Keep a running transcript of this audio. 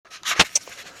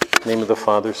In the name of the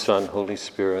Father, Son, Holy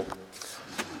Spirit.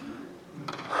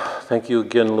 Thank you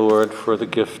again, Lord, for the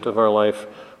gift of our life.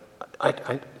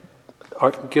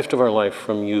 Our gift of our life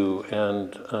from you,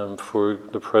 and for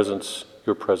your presence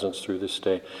through this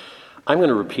day. I'm going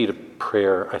to repeat a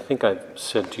prayer I think I've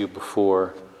said to you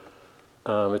before.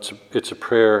 It's a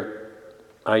prayer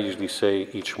I usually say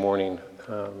each morning.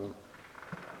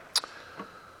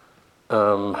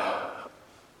 Because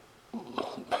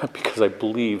I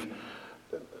believe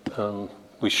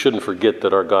we shouldn't forget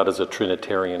that our God is a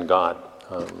Trinitarian God.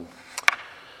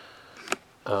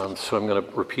 So I'm going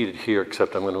to repeat it here,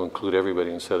 except I'm going to include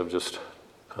everybody instead of just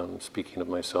speaking of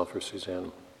myself or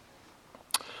Suzanne.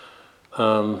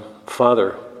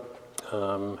 Father,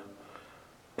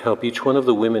 help each one of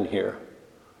the women here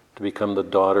to become the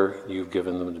daughter you've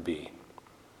given them to be.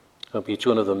 Help each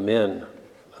one of the men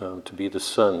to be the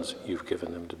sons you've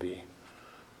given them to be.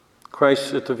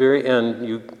 Christ, at the very end,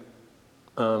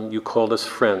 you called us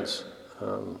friends,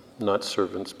 not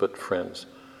servants, but friends,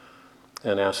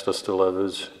 and asked us to love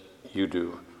as you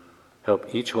do.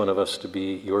 Help each one of us to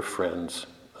be your friends,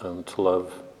 to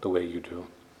love the way you do.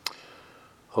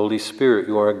 Holy Spirit,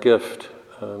 you are a gift.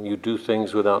 You do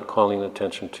things without calling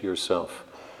attention to yourself.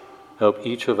 Help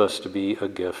each of us to be a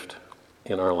gift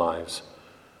in our lives.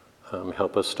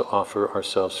 Help us to offer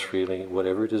ourselves freely,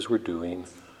 whatever it is we're doing,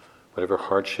 whatever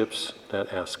hardships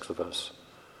that asks of us.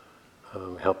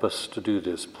 Help us to do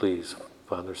this, please,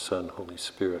 Father, Son, Holy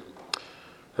Spirit.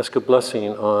 Ask a blessing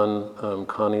on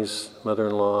Connie's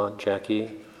mother-in-law,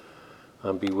 Jackie.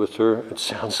 Be with her. It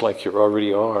sounds like you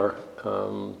already are.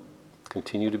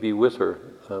 Continue to be with her.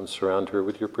 Surround her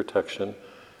with your protection.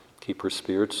 Keep her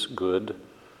spirits good.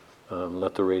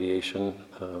 Let the radiation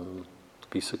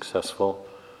be successful.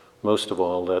 Most of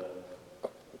all,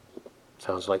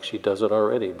 sounds like she does it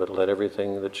already, but let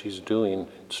everything that she's doing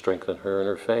strengthen her in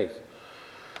her faith.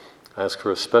 I ask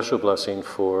for a special blessing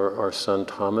for our son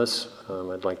Thomas.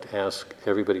 I'd like to ask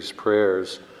everybody's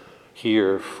prayers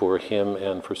here for him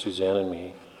and for Suzanne and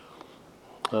me.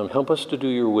 Help us to do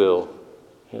your will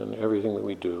in everything that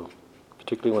we do,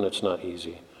 particularly when it's not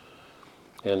easy.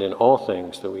 And in all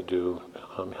things that we do,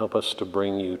 help us to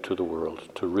bring you to the world,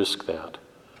 to risk that,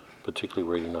 particularly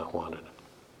where you're not wanted.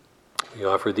 We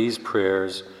offer these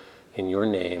prayers in your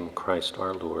name, Christ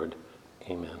our Lord.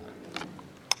 Amen.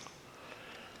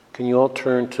 Can you all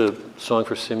turn to Song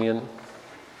for Simeon?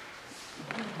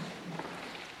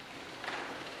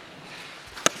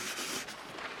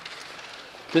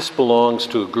 This belongs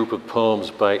to a group of poems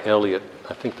by Eliot.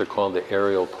 I think they're called the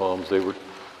Ariel poems. They were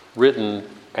written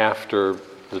after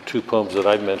the two poems that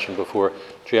I've mentioned before,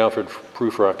 J. Alfred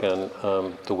Prufrock and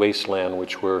The Wasteland,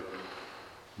 which were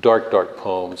dark, dark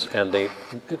poems. And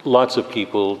lots of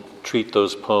people treat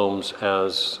those poems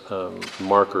as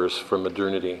markers for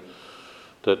modernity,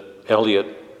 that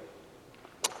Eliot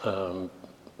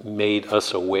made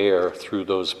us aware through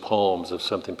those poems of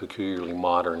something peculiarly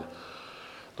modern.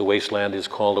 The Wasteland is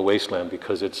called a wasteland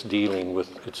because it's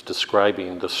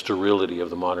describing the sterility of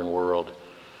the modern world.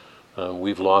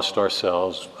 We've lost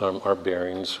ourselves, our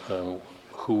bearings,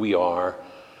 who we are.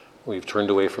 We've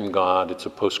turned away from God. It's a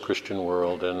post-Christian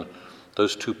world, and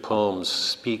those two poems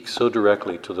speak so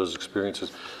directly to those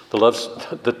experiences.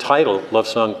 The title, Love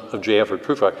Song of J. Alfred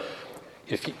Prufrock,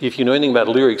 if you know anything about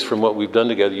lyrics from what we've done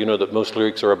together, you know that most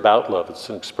lyrics are about love. It's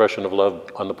an expression of love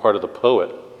on the part of the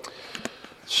poet.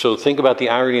 So think about the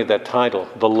irony of that title,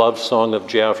 The Love Song of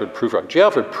J. Alfred Prufrock. J.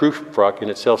 Alfred Prufrock in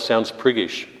itself sounds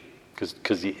priggish,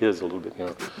 because he is a little bit,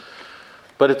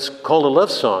 But it's called a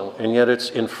love song, and yet it's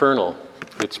infernal.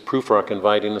 It's Prufrock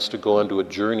inviting us to go onto a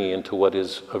journey into what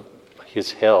is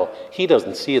his hell. He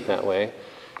doesn't see it that way,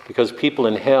 because people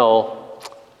in hell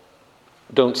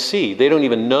don't see. They don't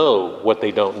even know what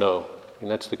they don't know. And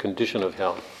that's the condition of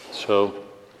hell. So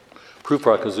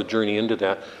Prufrock is a journey into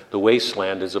that. The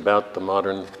Wasteland is about the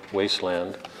modern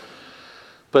wasteland.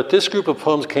 But this group of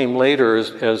poems came later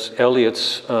as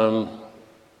Eliot's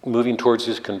moving towards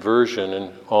his conversion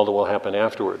and all that will happen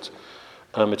afterwards.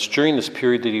 It's during this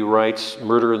period that he writes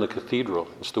Murder in the Cathedral.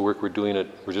 It's the work we're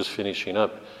just finishing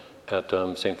up at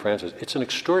St. Francis. It's an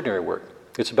extraordinary work.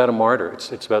 It's about a martyr.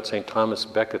 It's about St. Thomas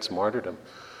Becket's martyrdom.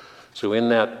 So in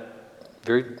that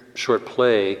very short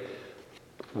play,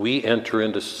 we enter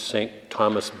into St.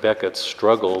 Thomas Becket's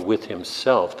struggle with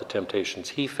himself, the temptations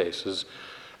he faces,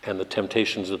 and the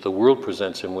temptations that the world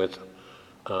presents him with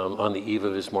on the eve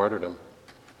of his martyrdom.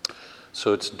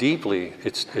 So it's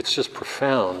just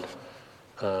profound.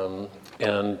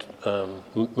 And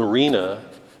Marina,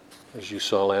 as you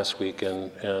saw last week,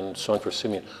 and Song for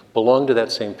Simeon, belong to that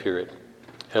same period.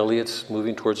 Eliot's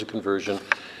moving towards a conversion.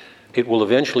 It will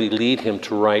eventually lead him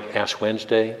to write Ash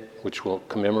Wednesday, which will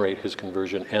commemorate his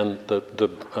conversion, and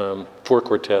the four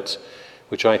quartets,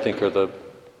 which I think are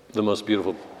the most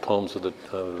beautiful poems of the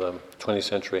 20th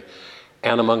century,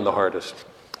 and among the hardest.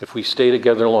 If we stay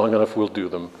together long enough, we'll do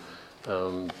them.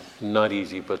 Not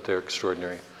easy, but they're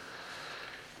extraordinary.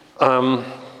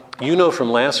 You know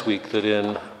from last week that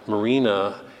in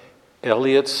Marina,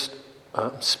 Eliot's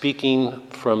speaking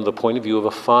from the point of view of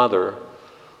a father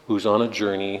who's on a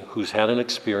journey, who's had an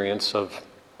experience of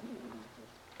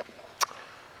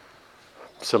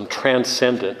some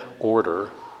transcendent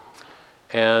order,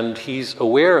 and he's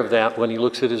aware of that when he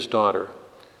looks at his daughter.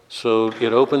 So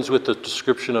it opens with the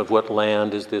description of what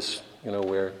land is this,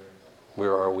 where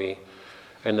are we?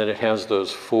 And then it has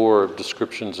those four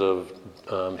descriptions of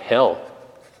hell.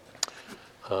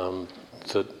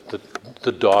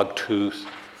 The dog tooth,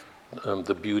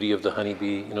 the beauty of the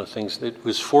honeybee, things. It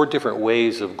was four different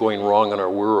ways of going wrong in our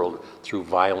world through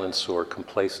violence or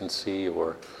complacency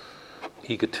or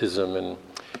egotism.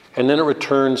 And then it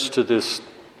returns to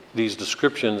these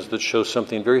descriptions that show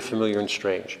something very familiar and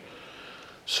strange.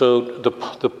 So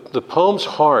the poem's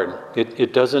hard.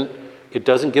 It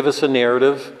doesn't give us a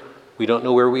narrative. We don't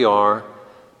know where we are.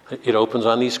 It opens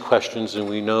on these questions, and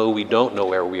we know we don't know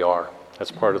where we are.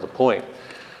 That's part of the point.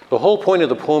 The whole point of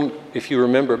the poem, if you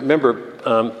remember,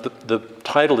 the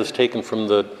title is taken from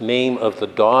the name of the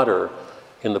daughter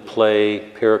in the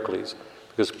play Pericles,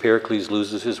 because Pericles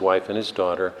loses his wife and his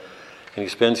daughter, and he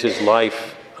spends his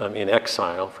life in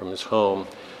exile from his home.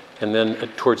 And then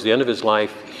towards the end of his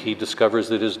life, he discovers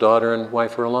that his daughter and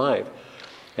wife are alive.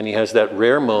 And he has that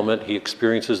rare moment. He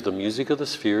experiences the music of the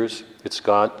spheres. It's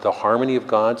God, the harmony of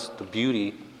God's, the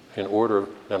beauty and order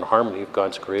and harmony of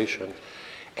God's creation.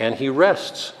 And he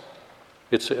rests.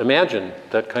 Imagine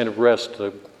that kind of rest,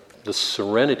 the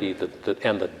serenity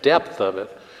and the depth of it.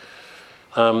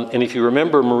 And if you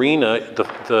remember Marina,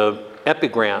 the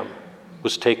epigram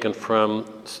was taken from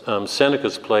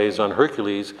Seneca's plays on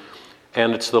Hercules,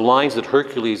 and it's the lines that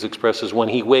Hercules expresses when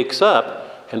he wakes up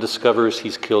and discovers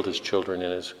he's killed his children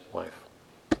and his wife.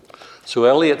 So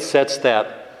Eliot sets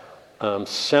that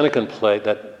Senecan play,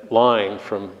 that line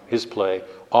from his play,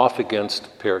 off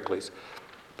against Pericles.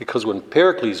 Because when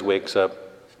Pericles wakes up,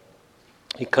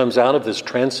 he comes out of this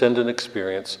transcendent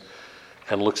experience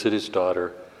and looks at his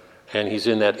daughter, and he's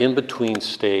in that in-between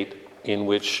state in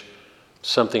which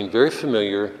something very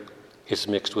familiar is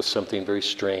mixed with something very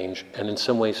strange and in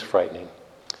some ways frightening.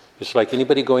 It's like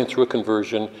anybody going through a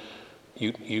conversion,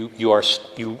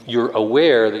 you're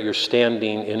aware that you're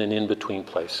standing in an in-between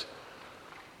place.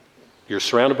 You're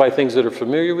surrounded by things that are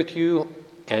familiar with you,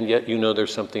 and yet you know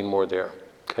there's something more there.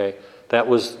 Okay? That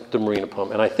was the Marina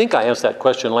poem. And I think I asked that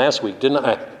question last week, didn't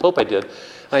I? I hope I did.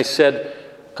 I said,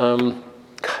 I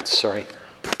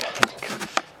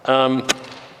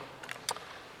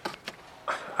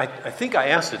think I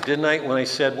asked it, didn't I, when I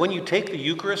said, when you take the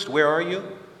Eucharist, where are you?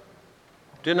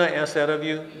 Didn't I ask that of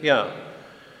you? Yeah.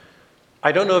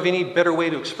 I don't know of any better way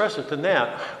to express it than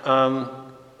that.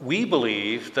 We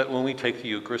believe that when we take the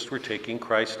Eucharist, we're taking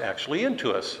Christ actually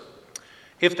into us.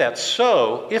 If that's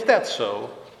so,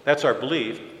 that's our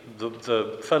belief.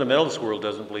 The fundamentalist world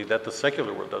doesn't believe that. The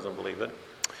secular world doesn't believe it.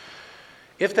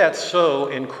 If that's so,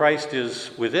 and Christ is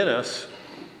within us,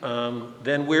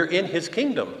 then we're in his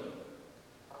kingdom.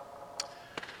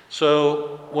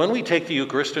 So when we take the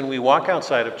Eucharist and we walk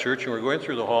outside of church and we're going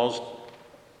through the halls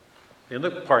in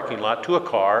the parking lot to a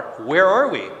car, where are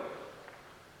we?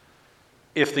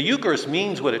 If the Eucharist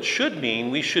means what it should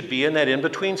mean, we should be in that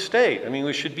in-between state. I mean,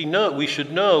 we should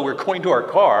know we're going to our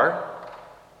car,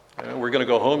 and we're going to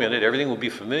go home in it, everything will be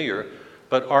familiar,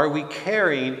 but are we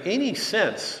carrying any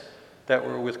sense that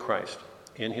we're with Christ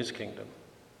in his kingdom?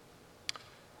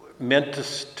 Meant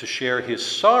to share his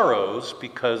sorrows,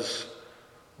 because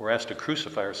we're asked to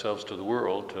crucify ourselves to the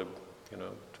world, to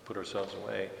put ourselves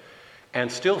away, and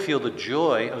still feel the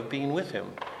joy of being with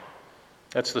him.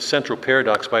 That's the central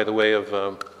paradox, by the way, of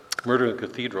Murder in the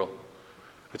Cathedral.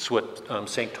 It's what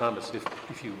St. Thomas,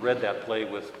 if you read that play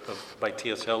by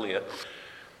T.S. Eliot,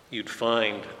 you'd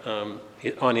find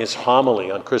on his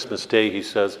homily on Christmas Day, he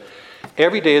says,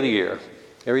 every day of the year,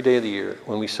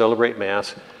 when we celebrate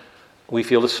Mass, we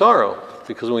feel the sorrow,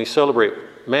 because when we celebrate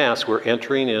Mass, we're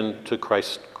entering into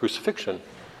Christ's crucifixion.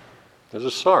 There's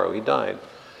a sorrow, he died.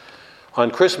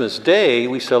 On Christmas Day,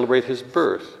 we celebrate his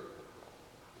birth.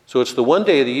 So it's the one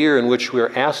day of the year in which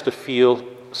we're asked to feel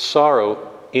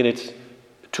sorrow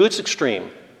to its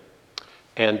extreme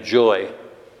and joy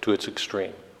to its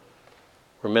extreme.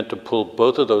 We're meant to pull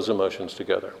both of those emotions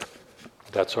together.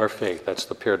 That's our faith. That's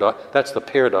the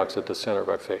paradox at the center of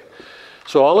our faith.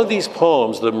 So all of these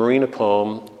poems, the Marina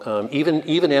poem,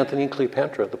 even Antony and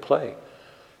Cleopatra, the play,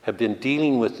 have been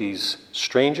dealing with these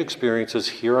strange experiences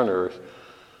here on earth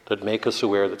that make us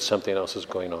aware that something else is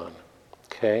going on.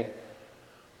 Okay?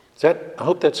 I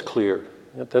hope that's clear.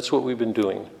 That's what we've been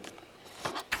doing.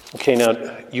 Okay,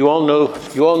 now you all know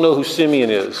who Simeon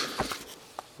is,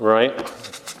 right?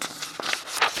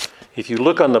 If you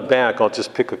look on the back, I'll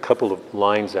just pick a couple of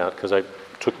lines out because I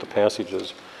took the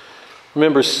passages.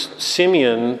 Remember,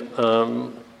 Simeon,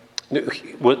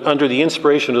 under the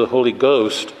inspiration of the Holy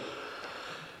Ghost,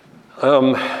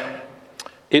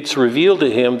 it's revealed to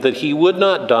him that he would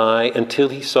not die until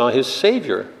he saw his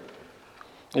Savior.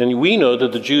 And we know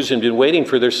that the Jews had been waiting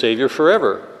for their Savior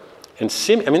forever. And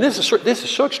this is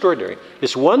so extraordinary.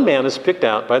 This one man is picked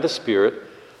out by the Spirit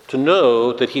to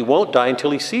know that he won't die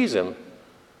until he sees him.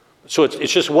 So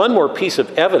it's just one more piece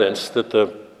of evidence that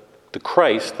the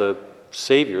Christ, the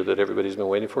Savior that everybody's been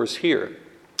waiting for, is here.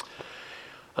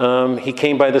 He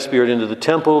came by the Spirit into the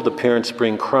temple. The parents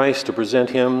bring Christ to present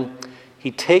him.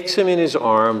 He takes him in his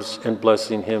arms, and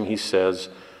blessing him, he says,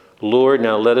 Lord,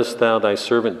 now lettest thou thy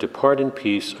servant depart in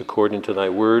peace according to thy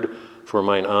word, for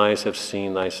mine eyes have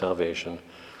seen thy salvation,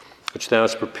 which thou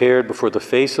hast prepared before the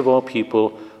face of all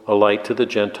people, a light to the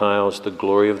Gentiles, the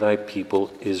glory of thy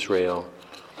people Israel.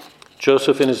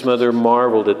 Joseph and his mother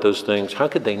marveled at those things. How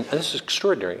could they? This is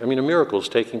extraordinary. I mean, a miracle is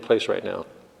taking place right now.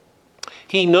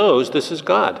 He knows this is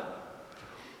God.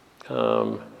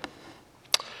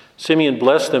 Simeon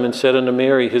blessed them and said unto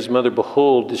Mary, his mother,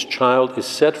 behold, this child is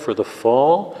set for the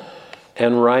fall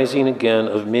and rising again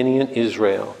of many in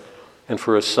Israel, and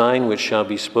for a sign which shall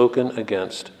be spoken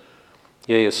against.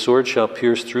 Yea, a sword shall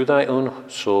pierce through thy own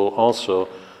soul also,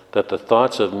 that the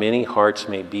thoughts of many hearts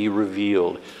may be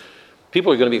revealed.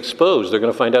 People are going to be exposed. They're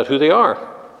going to find out who they are.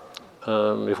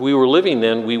 If we were living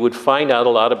then, we would find out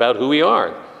a lot about who we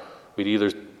are. We'd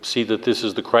either see that this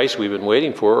is the Christ we've been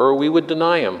waiting for, or we would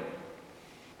deny him.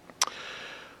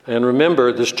 And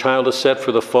remember, this child is set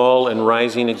for the fall and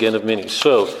rising again of many.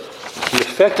 So the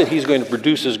effect that he's going to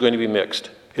produce is going to be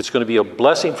mixed. It's going to be a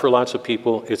blessing for lots of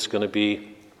people. It's going to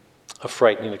be a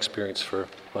frightening experience for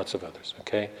lots of others.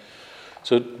 Okay,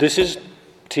 so this is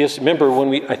T.S. Remember when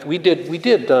we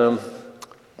did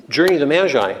Journey of the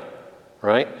Magi,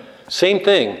 right? Same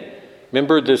thing.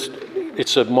 Remember this?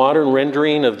 It's a modern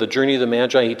rendering of the Journey of the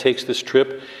Magi. He takes this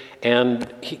trip, and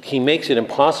he makes it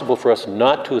impossible for us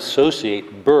not to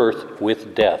associate birth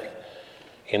with death.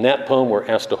 In that poem, we're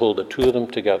asked to hold the two of them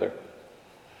together.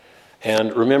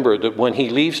 And remember that when he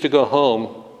leaves to go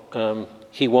home,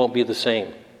 he won't be the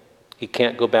same. He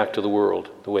can't go back to the world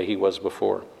the way he was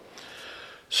before.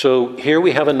 So here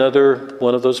we have another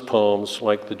one of those poems,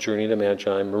 like the Journey of the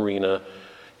Magi, Marina.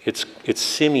 It's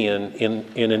Simeon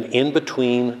in an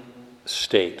in-between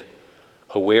state,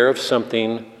 aware of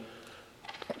something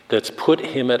that's put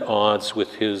him at odds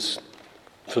with his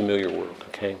familiar world,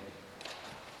 okay?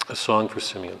 A song for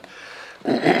Simeon.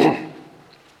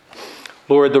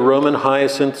 Lord, the Roman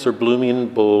hyacinths are blooming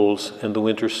in bowls, and the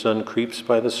winter sun creeps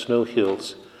by the snow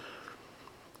hills.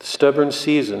 The stubborn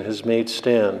season has made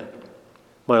stand.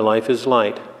 My life is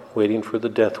light, waiting for the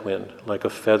death wind, like a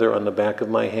feather on the back of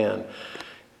my hand.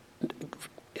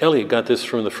 Eliot got this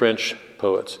from the French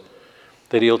poets,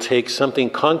 that he'll take something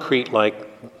concrete like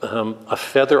a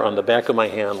feather on the back of my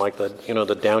hand, like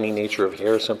the downy nature of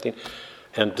hair or something,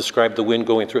 and describe the wind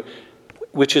going through,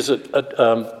 which is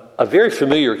a very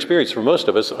familiar experience for most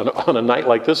of us on a night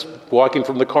like this, walking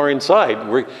from the car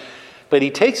inside. But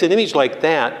he takes an image like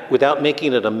that without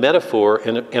making it a metaphor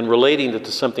and relating it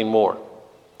to something more.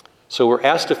 So we're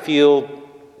asked to feel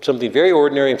something very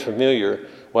ordinary and familiar,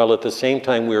 while at the same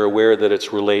time we're aware that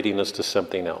it's relating us to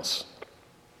something else.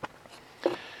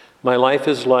 My life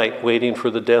is light, waiting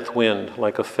for the death wind,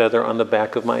 like a feather on the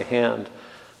back of my hand.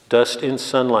 Dust in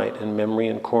sunlight and memory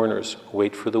in corners,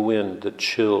 wait for the wind that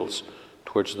chills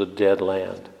towards the dead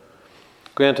land.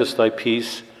 Grant us thy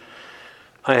peace.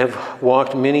 I have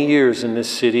walked many years in this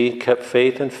city, kept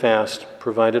faith and fast,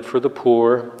 provided for the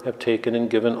poor, have taken and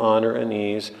given honor and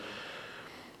ease.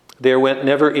 There went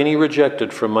never any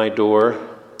rejected from my door.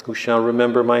 Who shall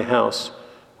remember my house?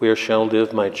 Where shall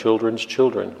live my children's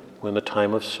children when the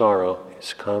time of sorrow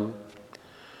is come?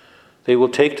 They will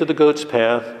take to the goat's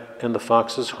path and the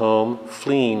fox's home,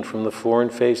 fleeing from the foreign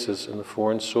faces and the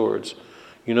foreign swords.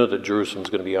 You know that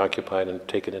Jerusalem's going to be occupied and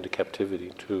taken into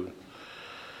captivity too.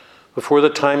 Before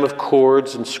the time of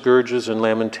cords and scourges and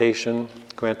lamentation,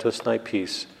 grant us thy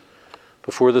peace.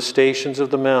 Before the stations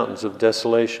of the mountains of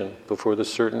desolation, before the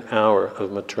certain hour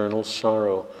of maternal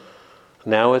sorrow,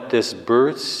 now at this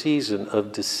birth season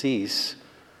of decease,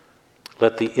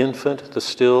 let the infant, the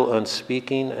still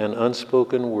unspeaking and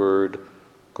unspoken word,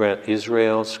 grant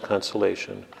Israel's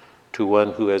consolation. to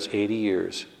one who has 80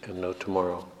 years and no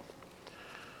tomorrow.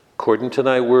 According to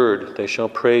thy word, they shall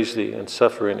praise thee and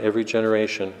suffer in every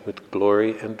generation with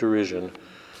glory and derision,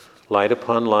 light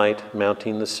upon light,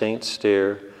 mounting the saints'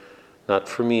 stair. Not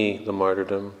for me the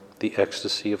martyrdom, the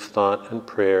ecstasy of thought and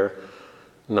prayer,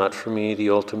 not for me the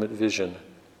ultimate vision.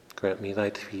 Grant me thy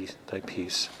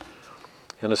peace.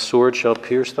 And a sword shall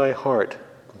pierce thy heart,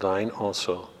 thine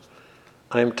also.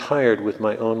 I am tired with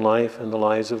my own life and the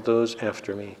lives of those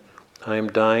after me. I am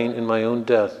dying in my own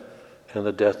death and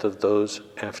the death of those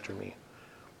after me.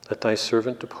 Let thy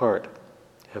servant depart,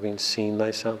 having seen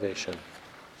thy salvation.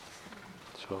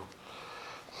 So,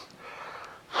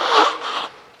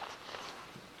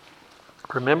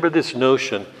 remember this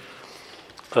notion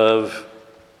of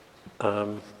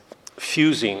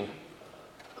fusing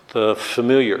the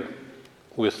familiar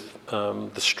with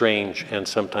the strange and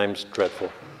sometimes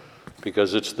dreadful,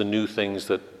 because it's the new things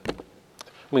that,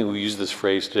 I mean, we use this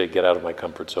phrase today, get out of my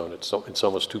comfort zone. It's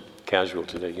almost too casual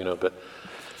today, but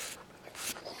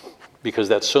because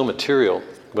that's so material.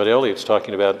 What Iliad's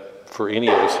talking about for any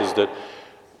of us is that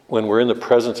when we're in the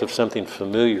presence of something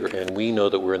familiar and we know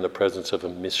that we're in the presence of a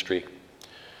mystery,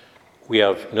 we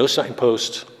have no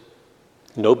signposts,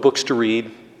 no books to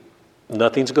read,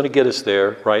 nothing's going to get us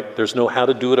there, right? There's no how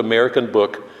to do it American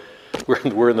book.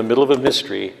 We're in the middle of a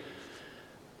mystery,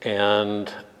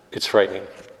 and it's frightening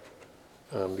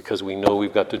because we know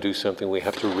we've got to do something, we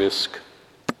have to risk.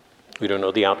 We don't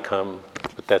know the outcome,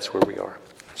 but that's where we are.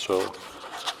 So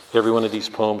every one of these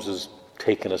poems has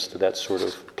taken us to that sort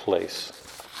of place.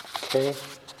 Okay?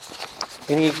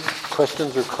 Any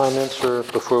questions or comments or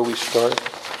before we start?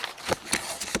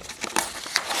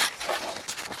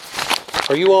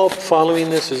 Are you all following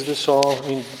this? Is this all, I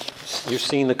mean, you're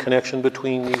seeing the connection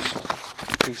between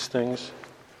these things?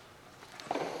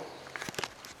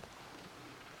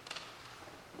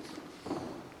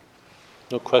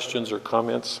 No questions or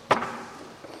comments?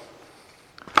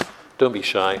 Don't be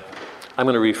shy. I'm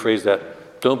going to rephrase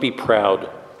that. Don't be proud.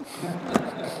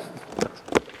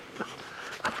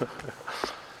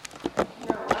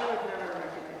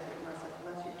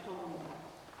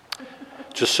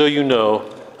 Just so you know,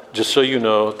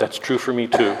 that's true for me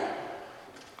too.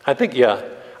 I think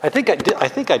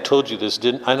I told you this,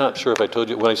 didn't I? I'm not sure if I told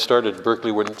you. When I started at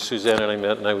Berkeley, when Suzanne and I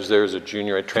met, and I was there as a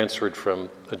junior, I transferred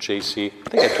from a JC. I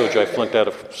think I told you I flunked out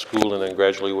of school and then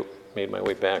gradually made my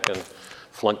way back and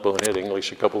flunked bonehead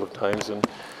English a couple of times. And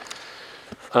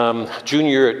junior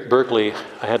year at Berkeley,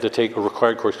 I had to take a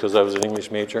required course because I was an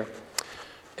English major.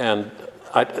 And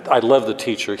I love the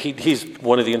teacher. He's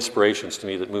one of the inspirations to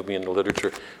me that moved me into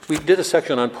literature. We did a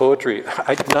section on poetry.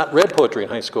 I'd not read poetry in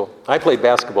high school. I played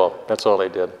basketball. That's all I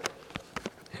did.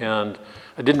 And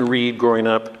I didn't read growing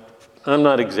up. I'm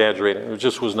not exaggerating. It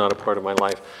just was not a part of my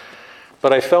life.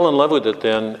 But I fell in love with it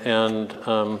then,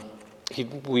 and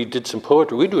we did some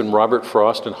poetry. We were doing Robert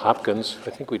Frost and Hopkins. I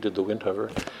think we did The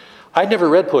Windhover. I'd never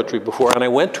read poetry before, and I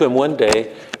went to him one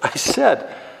day. I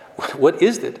said, "What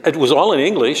is it?" It was all in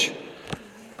English.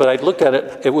 But I looked at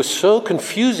it, it was so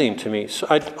confusing to me. So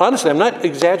honestly, I'm not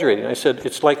exaggerating. I said,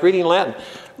 it's like reading Latin.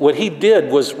 What he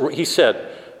did was, he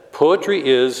said, poetry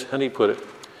is, how do you put it?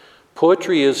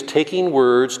 Poetry is taking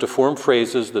words to form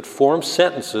phrases that form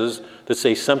sentences that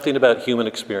say something about human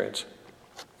experience.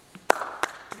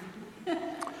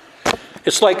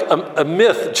 It's like a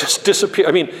myth just disappeared.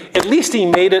 I mean, at least he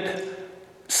made it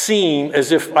seem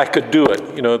as if I could do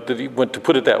it, that he went to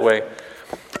put it that way.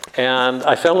 And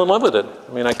I fell in love with it.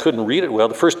 I mean, I couldn't read it well.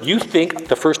 You think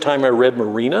the first time I read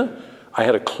Marina, I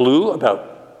had a clue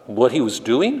about what he was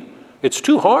doing? It's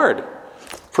too hard.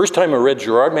 First time I read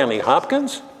Gerard Manley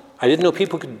Hopkins, I didn't know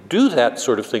people could do that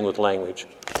sort of thing with language.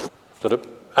 But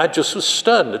I just was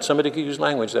stunned that somebody could use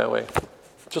language that way.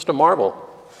 Just a marvel.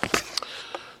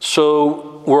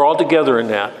 So we're all together in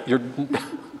that.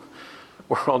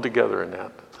 We're all together in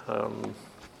that.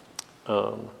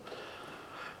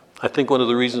 I think one of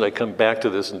the reasons I come back to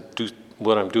this and do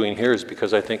what I'm doing here is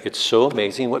because I think it's so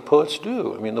amazing what poets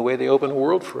do. I mean, the way they open a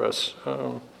world for us.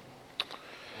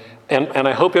 And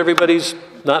I hope everybody's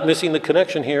not missing the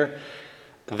connection here.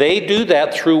 They do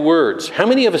that through words. How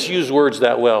many of us use words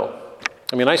that well?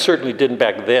 I mean, I certainly didn't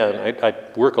back then. I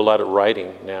work a lot at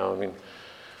writing now. I mean,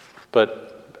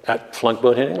 but I flunked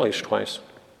bonehead English twice.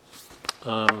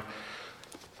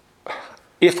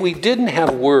 If we didn't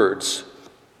have words,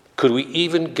 could we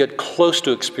even get close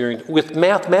to experience with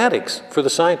mathematics for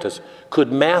the scientists?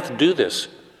 Could math do this?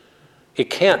 It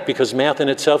can't, because math in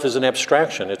itself is an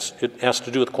abstraction. It has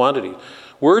to do with quantity.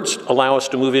 Words allow us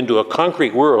to move into a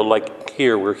concrete world, like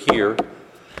here, we're here,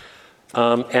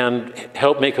 and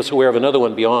help make us aware of another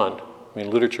one beyond. I mean,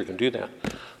 literature can do that.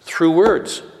 Through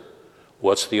words.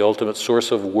 What's the ultimate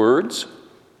source of words?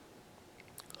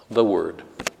 The Word.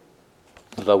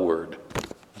 The Word.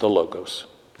 The Logos.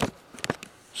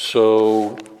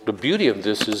 So the beauty of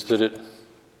this is that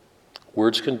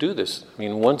words can do this. I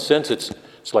mean, in one sense, it's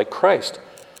like Christ.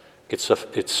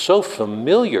 It's so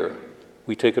familiar,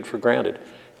 we take it for granted.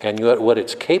 And yet what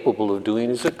it's capable of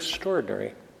doing is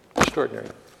extraordinary. Extraordinary.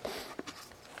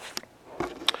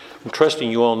 I'm trusting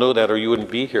you all know that, or you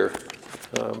wouldn't be here.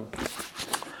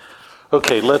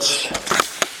 Okay, let's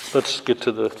get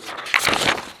to the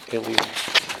Iliad.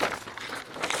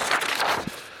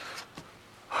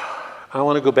 I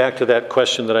want to go back to that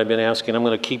question that I've been asking. I'm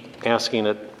going to keep asking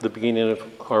at the beginning of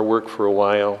our work for a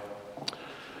while.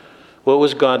 What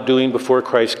was God doing before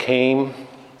Christ came?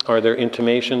 Are there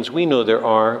intimations? We know there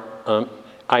are.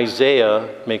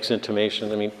 Isaiah makes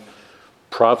intimation. I mean,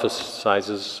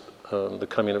 prophesizes the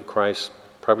coming of Christ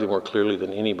probably more clearly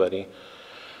than anybody.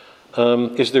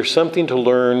 Is there something to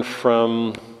learn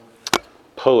from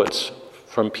poets,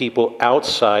 from people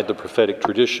outside the prophetic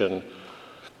tradition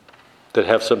that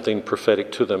have something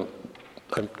prophetic to them?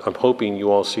 I'm hoping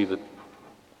you all see that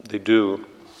they do,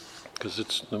 because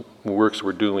it's the works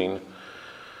we're doing.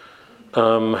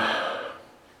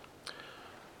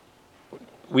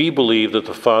 We believe that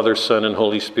the Father, Son, and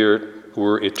Holy Spirit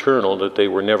were eternal, that they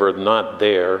were never not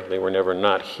there, they were never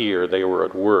not here, they were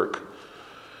at work.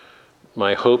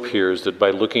 My hope here is that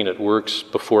by looking at works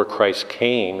before Christ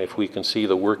came, if we can see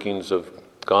the workings of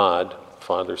God,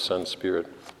 Father, Son, Spirit,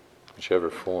 whichever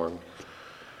form,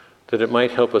 that it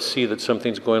might help us see that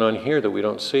something's going on here that we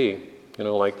don't see. You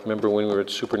know, like, remember when we were at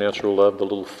Supernatural Love, the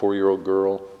little 4-year-old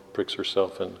girl pricks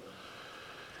herself in.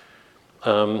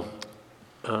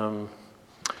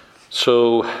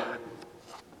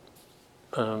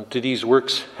 Do these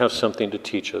works have something to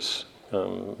teach us?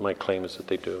 My claim is that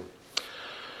they do.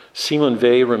 Simone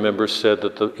Weil, remember, said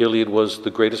that the Iliad was the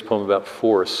greatest poem about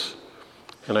force.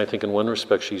 And I think in one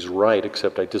respect she's right,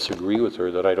 except I disagree with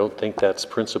her, that I don't think that's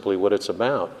principally what it's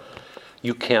about.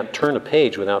 You can't turn a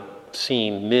page without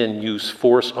seeing men use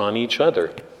force on each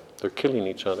other. They're killing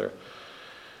each other.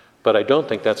 But I don't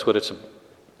think that's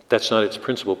not its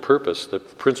principal purpose. The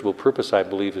principal purpose, I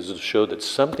believe, is to show that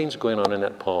something's going on in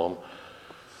that poem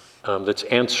that's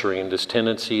answering this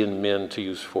tendency in men to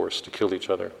use force, to kill each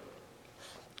other.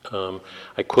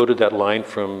 I quoted that line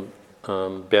from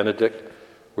Benedict,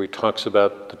 where he talks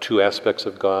about the two aspects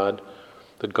of God,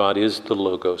 that God is the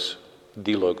Logos, and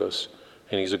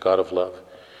he's a God of love.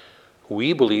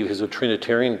 We believe he's a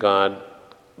Trinitarian God.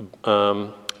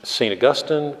 St.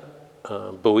 Augustine,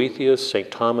 Boethius, St.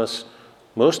 Thomas,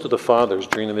 most of the fathers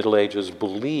during the Middle Ages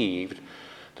believed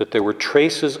that there were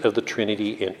traces of the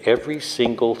Trinity in every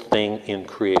single thing in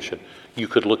creation. You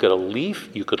could look at a leaf,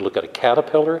 you could look at a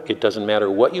caterpillar, it doesn't matter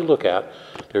what you look at,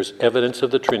 there's evidence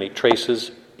of the Trinity,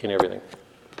 traces in everything.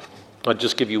 I'll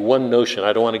just give you one notion.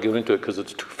 I don't want to get into it because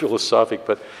it's too philosophic,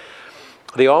 but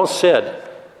they all said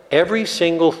every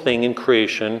single thing in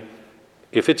creation,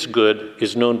 if it's good,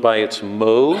 is known by its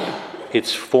mode,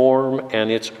 its form,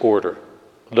 and its order.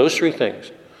 Those three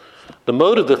things. The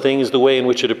mode of the thing is the way in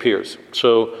which it appears.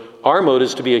 So our mode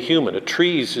is to be a human. A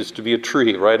tree is to be a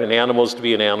tree, right? An animal is to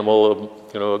be an animal,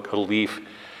 a leaf.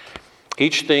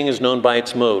 Each thing is known by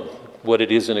its mode, what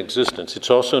it is in existence. It's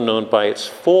also known by its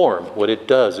form, what it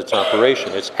does, its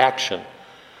operation, its action.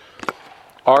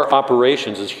 Our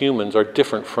operations as humans are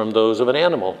different from those of an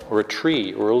animal or a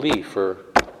tree or a leaf,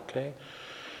 okay?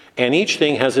 And each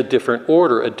thing has a different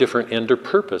order, a different end or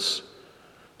purpose.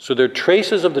 So there are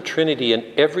traces of the Trinity in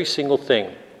every single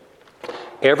thing.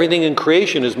 Everything in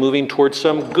creation is moving towards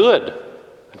some good.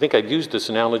 I think I've used this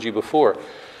analogy before.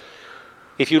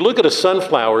 If you look at a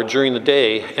sunflower during the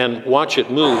day and watch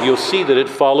it move, you'll see that it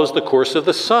follows the course of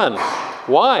the sun.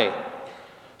 Why?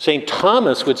 St.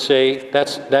 Thomas would say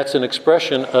that's an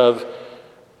expression of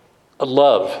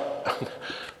love,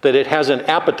 that it has an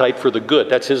appetite for the good.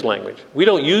 That's his language. We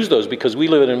don't use those because we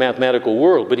live in a mathematical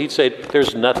world, but he'd say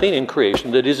there's nothing in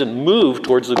creation that isn't moved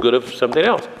towards the good of something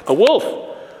else. A wolf,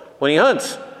 when he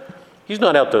hunts, he's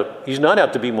not out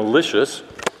to be malicious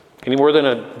any more than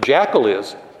a jackal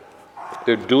is.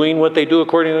 They're doing what they do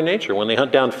according to nature. When they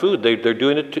hunt down food, they're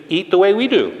doing it to eat the way we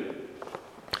do.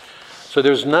 So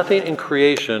there's nothing in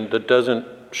creation that doesn't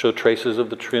show traces of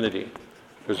the Trinity.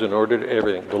 There's an order to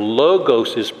everything. The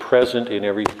Logos is present in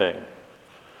everything.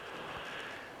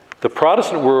 The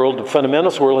Protestant world, the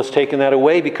fundamentalist world, has taken that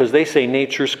away because they say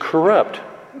nature's corrupt.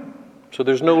 So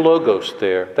there's no Logos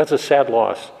there. That's a sad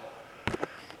loss.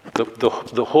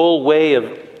 The whole way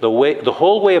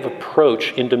of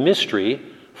approach into mystery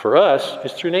for us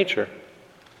is through nature.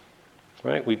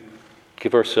 Right? We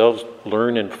give ourselves,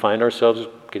 learn and find ourselves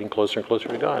getting closer and closer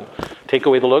to God. Take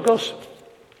away the logos,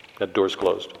 that door's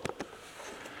closed.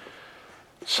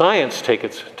 Science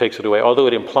takes it away, although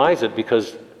it implies it,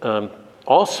 because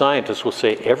all scientists will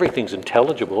say everything's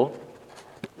intelligible.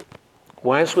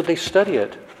 Why else would they study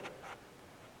it?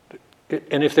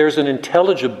 And if there's an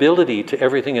intelligibility to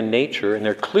everything in nature, and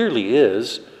there clearly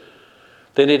is,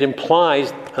 then it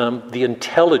implies the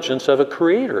intelligence of a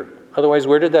creator. Otherwise,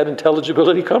 where did that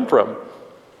intelligibility come from?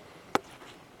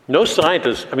 No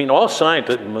scientist, all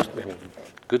scientists,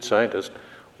 good scientists,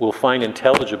 will find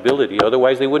intelligibility.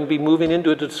 Otherwise, they wouldn't be moving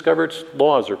into it to discover its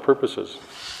laws or purposes.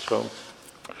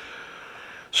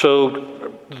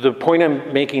 So the point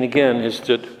I'm making again is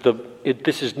that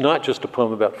this is not just a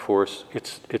poem about force.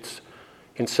 It's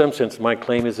in some sense, my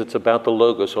claim is it's about the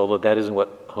logos, although that isn't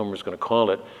what Homer's going to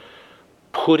call it.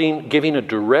 Giving a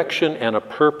direction and a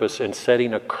purpose and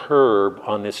setting a curb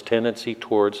on this tendency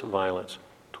towards violence,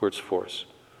 towards force.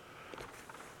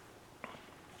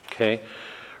 Okay?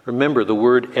 Remember, the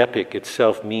word epic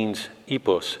itself means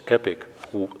epos, epic,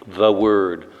 the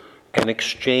word, an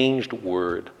exchanged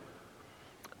word,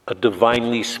 a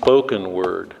divinely spoken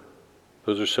word.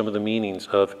 Those are some of the meanings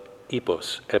of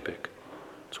epos, epic.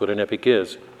 That's what an epic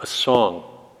is, a song,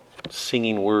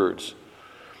 singing words.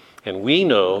 And we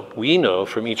know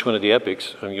from each one of the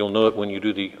epics, and you'll know it when you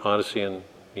do the Odyssey and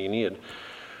the Aeneid,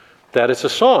 that it's a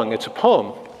song, it's a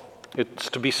poem. It's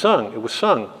to be sung, it was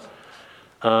sung.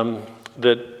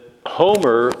 That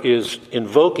Homer is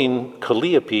invoking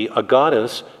Calliope, a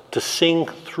goddess, to sing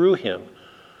through him.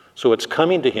 So what's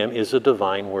coming to him is a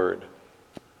divine word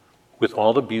with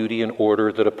all the beauty and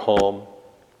order that a poem,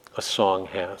 a song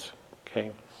has.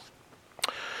 Okay.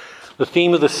 The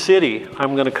theme of the city,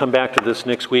 I'm going to come back to this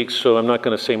next week, so I'm not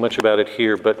going to say much about it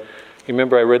here, but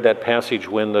remember I read that passage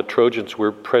when the Trojans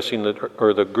were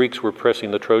the Greeks were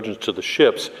pressing the Trojans to the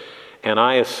ships, and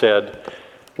Aias said,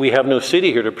 we have no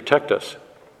city here to protect us.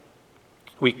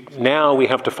 Now we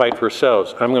have to fight for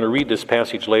ourselves. I'm going to read this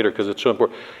passage later because it's so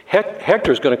important.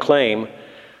 Hector's going to claim,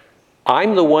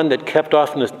 I'm the one that kept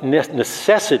off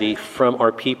necessity from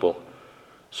our people.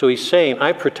 So he's saying,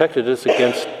 I protected us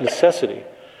against necessity.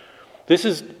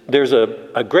 There's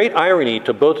a great irony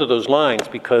to both of those lines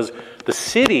because the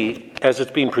city, as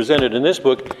it's being presented in this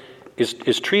book,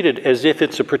 is treated as if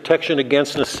it's a protection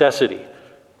against necessity.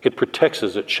 It protects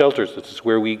us, it shelters us, it's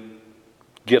where we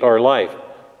get our life.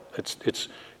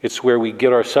 It's where we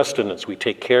get our sustenance. We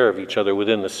take care of each other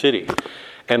within the city.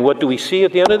 And what do we see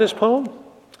at the end of this poem?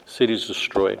 The city's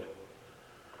destroyed.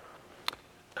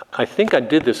 I think I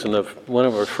did this in one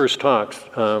of our first talks.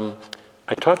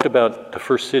 I talked about the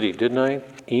first city, didn't I?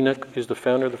 Enoch is the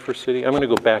founder of the first city. I'm going to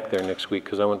go back there next week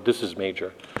because this is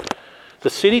major. The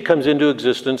city comes into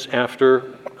existence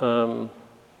after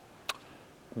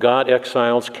God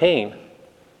exiles Cain.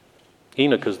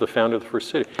 Enoch is the founder of the first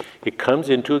city. It comes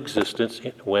into existence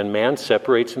when man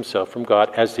separates himself from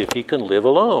God as if he can live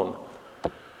alone.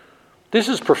 This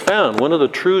is profound. One of the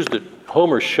truths that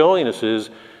Homer's showing us is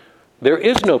there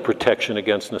is no protection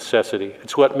against necessity.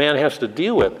 It's what man has to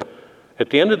deal with. At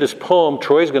the end of this poem,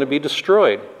 Troy is going to be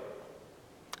destroyed.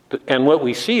 And what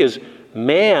we see is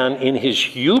man, in his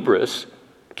hubris,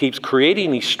 keeps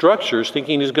creating these structures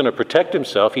thinking he's going to protect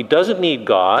himself. He doesn't need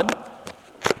God.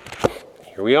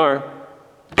 Here we are.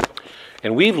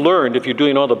 And we've learned, if you're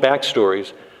doing all the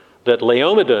backstories, that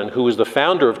Laomedon, who was the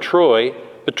founder of Troy,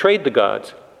 betrayed the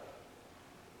gods.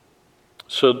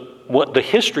 So what the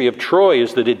history of Troy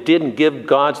is that it didn't give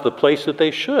gods the place that they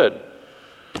should.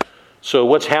 So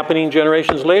what's happening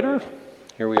generations later?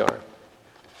 Here we are.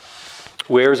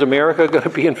 Where's America going to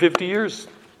be in 50 years?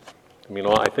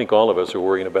 I think all of us are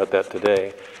worrying about that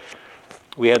today.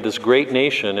 We had this great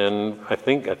nation, and I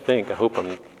hope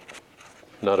I'm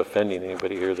not offending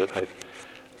anybody here,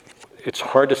 it's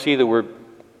hard to see that we're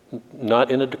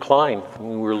not in a decline.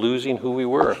 We're losing who we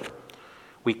were.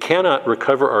 We cannot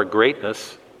recover our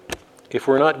greatness if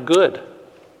we're not good.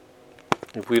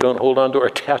 If we don't hold on to our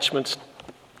attachments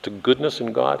to goodness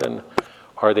in God, and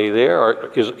are they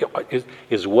there?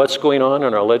 Is what's going on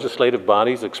in our legislative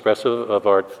bodies expressive of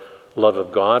our love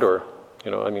of God?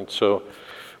 So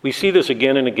we see this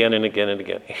again and again and again and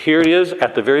again. Here it is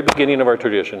at the very beginning of our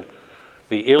tradition.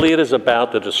 The Iliad is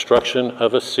about the destruction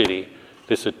of a city,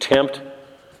 this attempt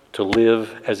to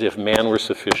live as if man were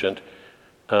sufficient,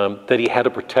 that he had a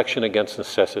protection against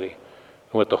necessity.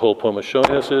 And what the whole poem is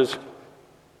showing us is,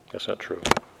 that's not true.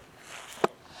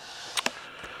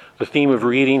 The theme of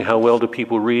reading, how well do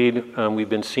people read? We've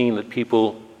been seeing that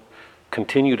people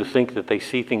continue to think that they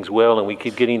see things well, and we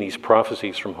keep getting these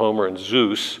prophecies from Homer and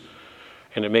Zeus,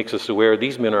 and it makes us aware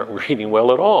these men aren't reading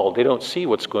well at all. They don't see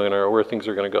what's going on or where things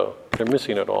are going to go. They're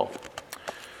missing it all.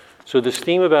 So this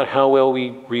theme about how well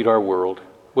we read our world,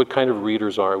 what kind of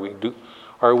readers are we?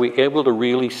 Are we able to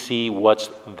really see what's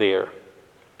there?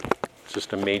 It's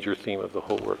just a major theme of the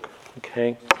whole work.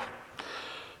 Okay.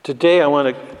 Today I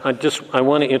want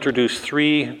to introduce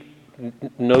three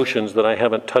notions that I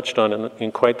haven't touched on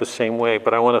in quite the same way,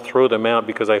 but I want to throw them out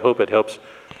because I hope it helps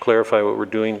clarify what we're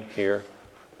doing here.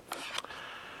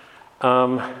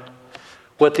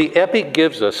 What the epic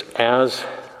gives us as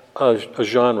a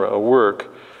genre, a work,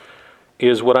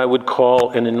 is what I would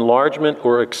call an enlargement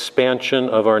or expansion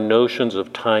of our notions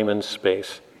of time and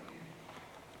space.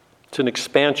 It's an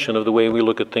expansion of the way we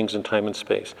look at things in time and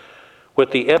space. What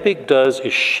the epic does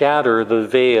is shatter the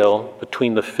veil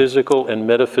between the physical and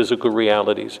metaphysical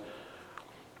realities.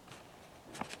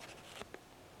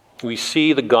 We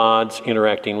see the gods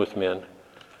interacting with men.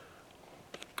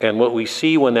 And what we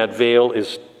see when that veil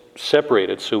is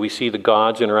separated, so we see the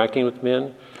gods interacting with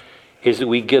men, is that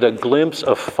we get a glimpse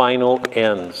of final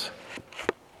ends.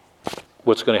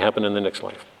 What's going to happen in the next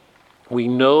life. We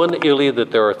know in the Iliad that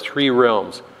there are three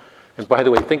realms. And by the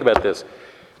way, think about this.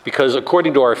 Because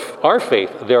according to our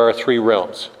faith, there are three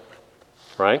realms.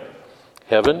 Right?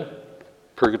 Heaven,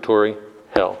 purgatory,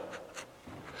 hell.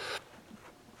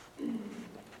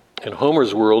 In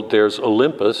Homer's world, there's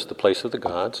Olympus, the place of the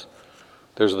gods.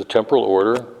 There's the temporal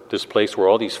order, this place where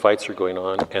all these fights are going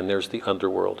on. And there's the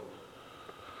underworld.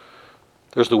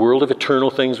 There's the world of eternal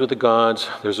things with the gods.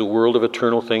 There's a world of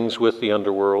eternal things with the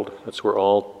underworld. That's where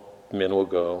all men will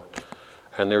go.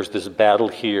 And there's this battle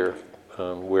here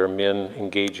where men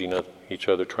engaging each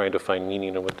other, trying to find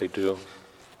meaning in what they do.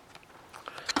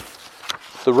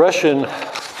 The Russian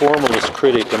formalist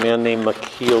critic, a man named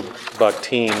Mikhail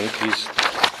Bakhtin,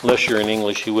 unless you're in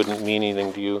English, he wouldn't mean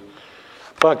anything to you.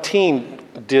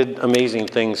 Bakhtin did amazing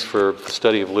things for the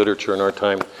study of literature in our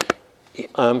time.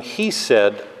 He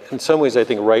said, in some ways, I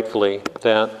think rightfully,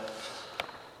 that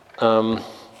the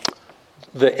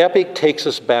epic takes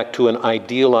us back to an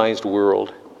idealized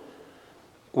world.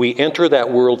 We enter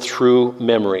that world through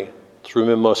memory, through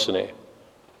mnemosyne.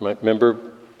 Right? Remember,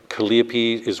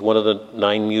 Calliope is one of the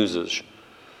 9 muses.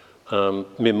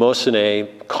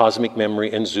 Mnemosyne, cosmic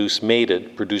memory, and Zeus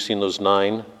mated, producing those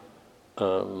 9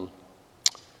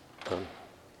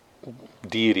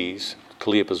 deities.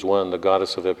 Calliope is one, the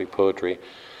goddess of epic poetry.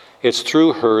 It's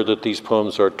through her that these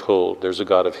poems are told. There's a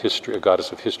god of history, a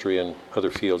goddess of history in other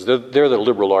fields. They're the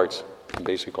liberal arts,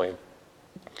 basically.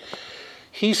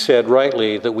 He said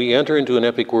rightly that we enter into an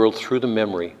epic world through the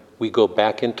memory. We go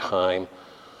back in time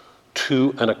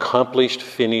to an accomplished,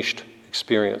 finished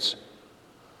experience.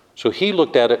 So he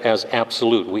looked at it as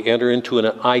absolute. We enter into an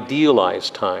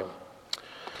idealized time.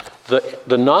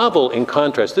 The novel, in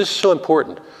contrast, this is so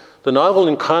important. The novel,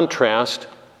 in contrast,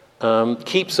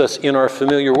 keeps us in our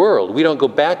familiar world. We don't go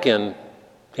back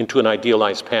into an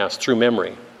idealized past through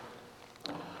memory.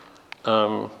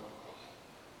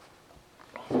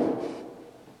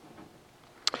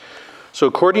 So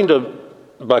according to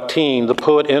Bakhtin, the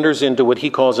poet enters into what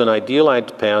he calls an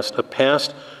idealized past, a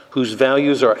past whose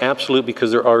values are absolute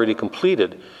because they're already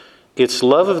completed. Its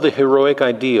love of the heroic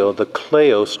ideal, the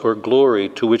kleos or glory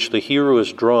to which the hero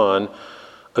is drawn,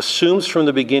 assumes from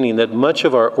the beginning that much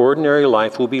of our ordinary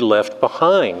life will be left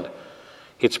behind.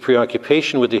 Its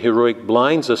preoccupation with the heroic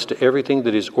blinds us to everything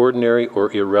that is ordinary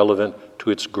or irrelevant to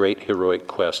its great heroic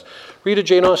quest. Read a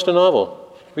Jane Austen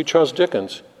novel. Read Charles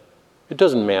Dickens. It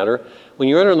doesn't matter. When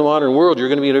you enter the modern world, you're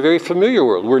going to be in a very familiar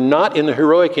world. We're not in the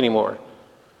heroic anymore.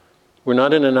 We're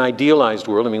not in an idealized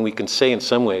world. I mean, we can say in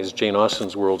some ways Jane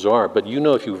Austen's worlds are, but you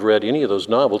know if you've read any of those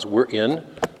novels, we're in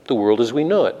the world as we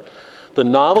know it. The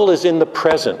novel is in the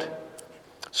present.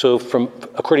 So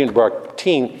according to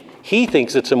Bakhtin, he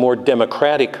thinks it's a more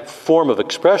democratic form of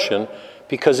expression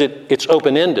because it's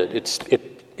open-ended.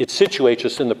 It situates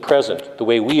us in the present, the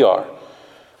way we are.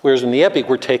 Whereas in the epic,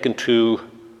 we're taken to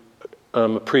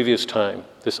a previous time,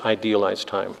 this idealized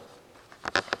time.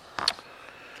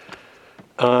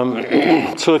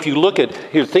 So if you look at,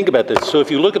 think about this. So if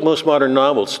you look at most modern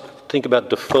novels, think about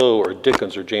Defoe or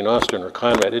Dickens or Jane Austen or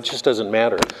Conrad, it just doesn't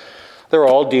matter. They're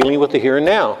all dealing with the here and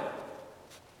now.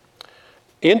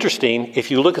 Interesting, if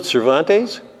you look at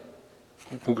Cervantes,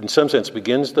 who in some sense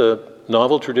begins the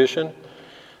novel tradition,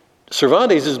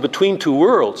 Cervantes is between two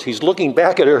worlds. He's looking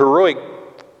back at a heroic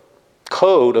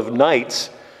code of knights.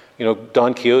 You know,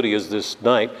 Don Quixote is this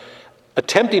knight,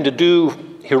 attempting to do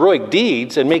heroic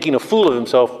deeds and making a fool of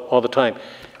himself all the time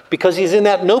because he's in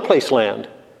that no-place land.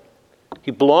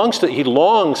 He longs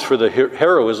for the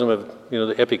heroism of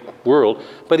the epic world,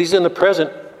 but he's in the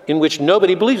present in which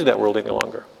nobody believes in that world any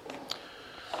longer.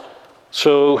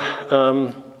 So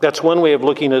that's one way of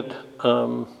looking at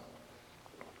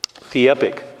the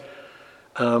epic.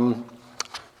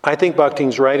 I think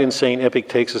Bakhtin's right in saying epic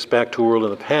takes us back to a world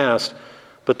in the past,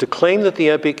 but to claim that the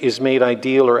epic is made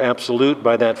ideal or absolute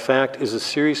by that fact is a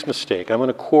serious mistake. I'm going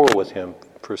to quarrel with him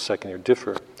for a second here,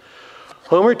 differ.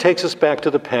 Homer takes us back to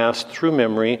the past through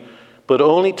memory, but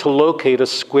only to locate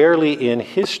us squarely in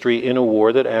history in a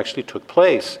war that actually took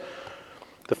place.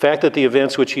 The fact that the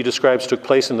events which he describes took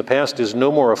place in the past is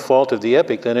no more a fault of the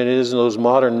epic than it is in those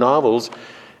modern novels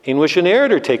in which a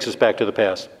narrator takes us back to the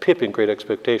past. Pip in Great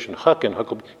Expectation, Huck in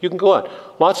Huckleberry, you can go on.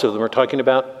 Lots of them are talking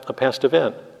about a past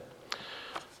event.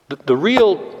 The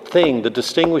real thing that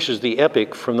distinguishes the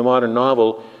epic from the modern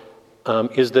novel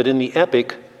is that in the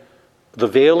epic, the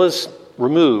veil is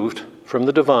removed from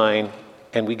the divine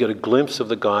and we get a glimpse of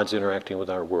the gods interacting with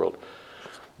our world.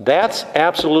 That's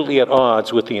absolutely at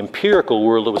odds with the empirical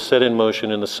world that was set in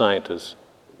motion in the sciences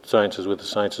with the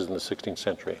sciences in the 16th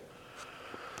century.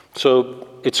 So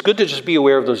it's good to just be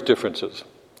aware of those differences,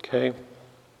 okay?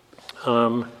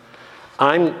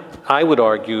 I would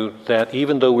argue that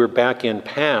even though we're back in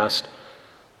past,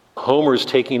 Homer's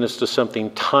taking us to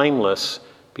something timeless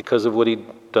because of what he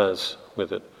does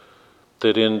with it.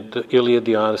 That in the Iliad,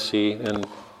 the Odyssey, and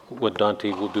what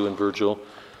Dante will do in Virgil,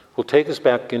 will take us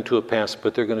back into a past,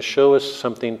 but they're going to show us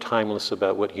something timeless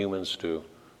about what humans do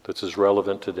that's as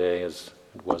relevant today as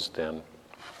it was then.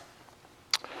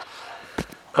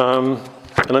 And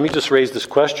let me just raise this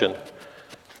question.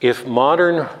 If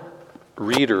modern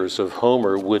readers of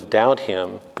Homer would doubt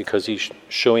him because he's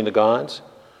showing the gods,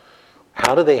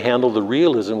 how do they handle the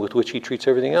realism with which he treats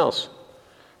everything else?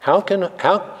 Or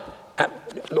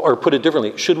put it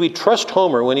differently, should we trust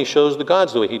Homer when he shows the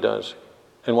gods the way he does?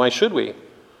 And why should we?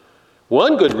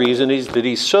 One good reason is that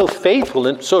he's so faithful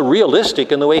and so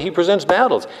realistic in the way he presents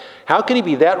battles. How can he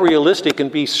be that realistic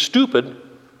and be stupid,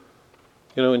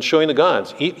 in showing the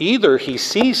gods? Either he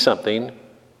sees something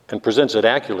and presents it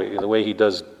accurately the way he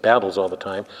does battles all the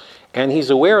time, and he's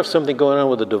aware of something going on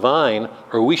with the divine,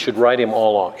 or we should write him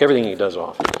all off, everything he does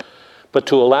off. But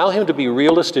to allow him to be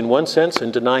realist in one sense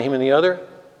and deny him in the other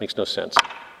makes no sense.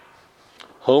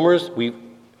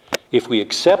 If we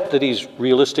accept that he's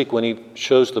realistic when he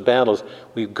shows the battles,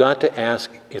 we've got to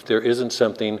ask if there isn't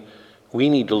something we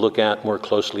need to look at more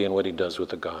closely in what he does with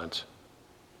the gods.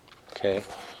 Okay?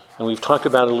 And we've talked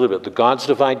about it a little bit. The gods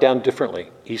divide down differently,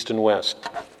 east and west.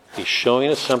 He's showing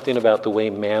us something about the way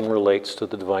man relates to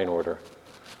the divine order,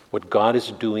 what God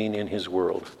is doing in his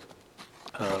world.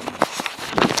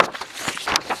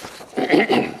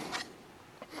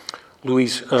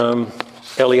 Louis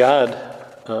Iliad,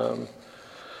 a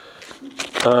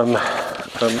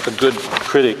good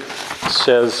critic,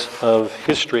 says of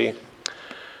history,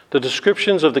 the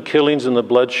descriptions of the killings and the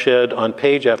bloodshed on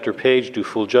page after page do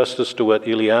full justice to what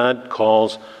Iliad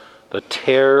calls the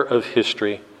terror of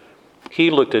history. He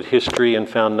looked at history and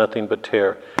found nothing but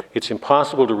terror. It's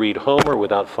impossible to read Homer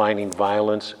without finding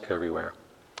violence everywhere.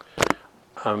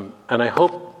 And I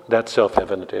hope that's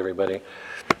self-evident to everybody.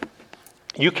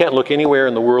 You can't look anywhere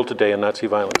in the world today and not see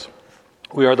violence.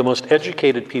 We are the most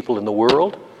educated people in the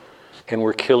world, and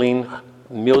we're killing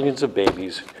millions of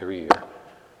babies every year,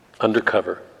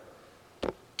 undercover.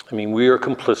 I mean, we are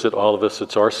complicit, all of us.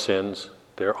 It's our sins.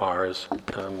 They're ours.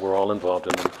 We're all involved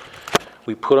in them.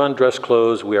 We put on dress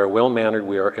clothes. We are well-mannered.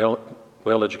 We are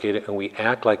well-educated, and we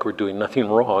act like we're doing nothing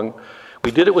wrong.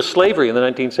 We did it with slavery in the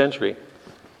 19th century.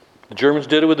 The Germans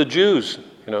did it with the Jews,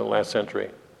 last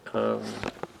century.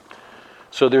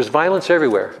 So there's violence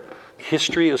everywhere.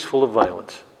 History is full of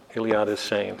violence, Iliad is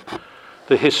saying.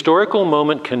 The historical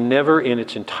moment can never in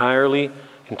its entirety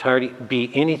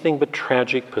be anything but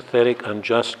tragic, pathetic,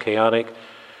 unjust, chaotic,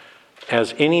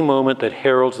 as any moment that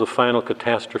heralds the final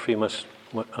catastrophe must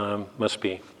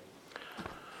be.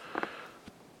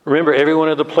 Remember, every one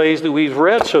of the plays that we've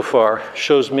read so far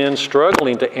shows men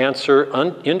struggling to answer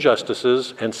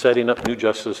injustices and setting up new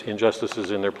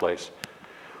injustices in their place.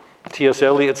 T.S.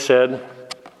 Eliot said,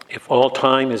 if all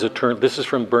time is eternal, this is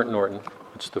from Burnt Norton,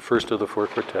 it's the first of the 4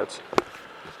 quartets.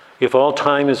 If all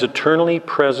time is eternally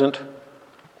present,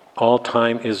 all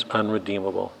time is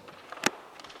unredeemable.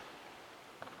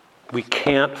 We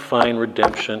can't find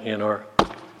redemption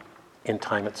in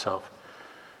time itself.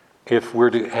 If we're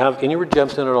to have any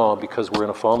redemption at all because we're in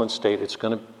a fallen state, it's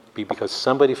going to be because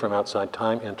somebody from outside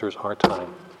time enters our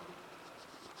time.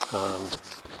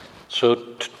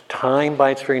 So time by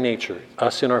its very nature,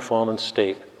 us in our fallen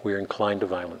state, we're inclined to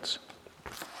violence.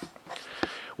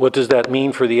 What does that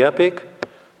mean for the epic?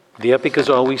 The epic is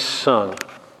always sung.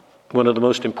 One of the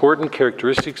most important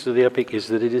characteristics of the epic is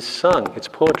that it is sung. It's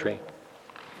poetry.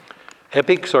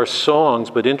 Epics are songs,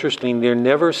 but interestingly, they're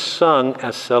never sung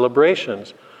as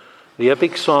celebrations. The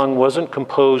epic song wasn't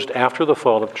composed after the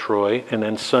fall of Troy and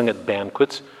then sung at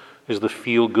banquets as the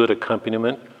feel-good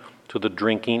accompaniment to the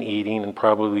drinking, eating, and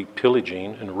probably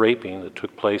pillaging and raping that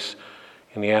took place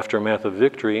in the aftermath of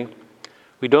victory.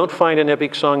 We don't find an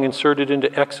epic song inserted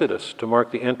into Exodus to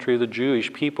mark the entry of the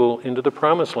Jewish people into the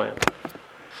Promised Land.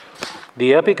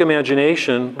 The epic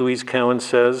imagination, Louise Cowan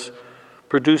says,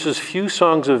 produces few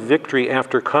songs of victory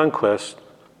after conquest,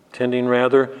 tending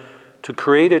rather to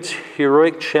create its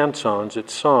heroic chansons,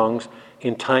 its songs,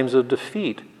 in times of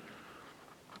defeat,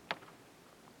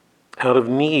 out of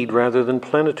need rather than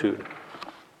plenitude.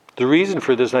 The reason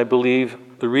for this, I believe,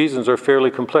 the reasons are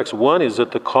fairly complex. One is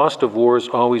that the cost of war is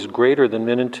always greater than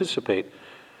men anticipate.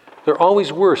 They're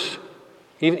always worse,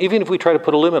 even if we try to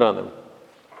put a limit on them.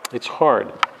 It's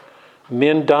hard.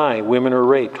 Men die, women are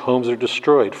raped, homes are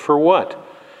destroyed. For what?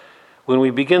 When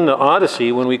we begin the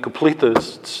Odyssey, when we complete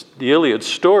the Iliad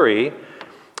story,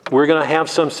 we're going to have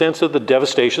some sense of the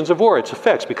devastations of war, its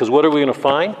effects, because what are we going to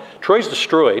find? Troy's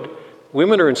destroyed,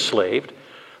 women are enslaved,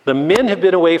 the men have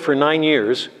been away for 9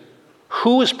 years.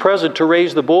 Who is present to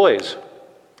raise the boys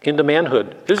into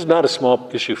manhood? This is not a small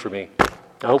issue for me.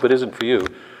 I hope it isn't for you.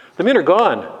 The men are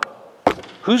gone.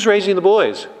 Who's raising the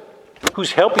boys?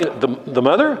 Who's helping? The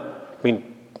mother? I mean,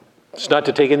 it's not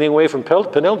to take anything away from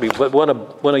Penelope, but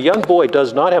when a young boy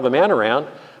does not have a man around,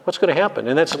 what's going to happen?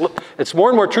 And it's more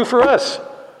and more true for us.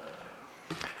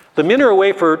 The men are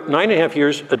away for 9.5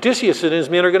 years. Odysseus and his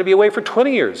men are going to be away for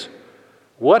 20 years.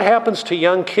 What happens to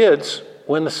young kids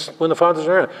when the fathers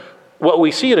are around? What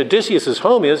we see at Odysseus'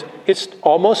 home is it's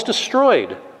almost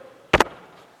destroyed.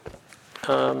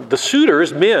 The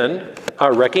suitors, men,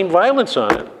 are wreaking violence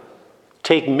on it.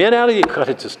 Take men out of the... God,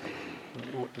 it's just...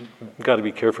 Got to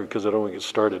be careful because I don't want to get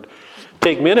started.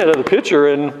 Take men out of the picture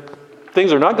and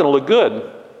things are not going to look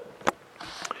good.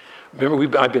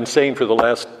 Remember, I've been saying for the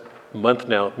last month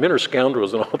now, men are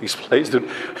scoundrels in all these places.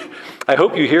 I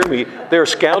hope you hear me. They're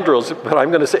scoundrels, but I'm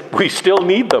going to say we still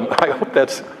need them. I hope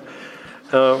that's...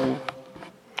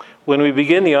 When we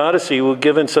begin the Odyssey, we're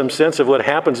given some sense of what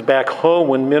happens back home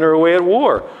when men are away at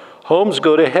war. Homes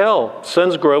go to hell.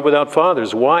 Sons grow up without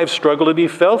fathers. Wives struggle to be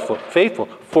faithful.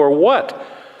 For what?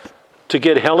 To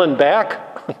get Helen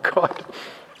back? God.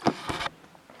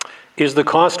 Is the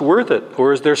cost worth it?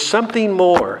 Or is there something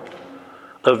more?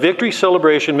 A victory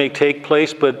celebration may take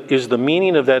place, but is the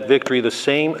meaning of that victory the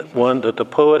same one that the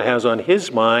poet has on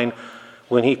his mind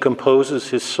when he composes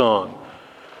his song?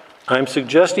 I'm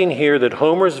suggesting here that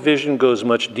Homer's vision goes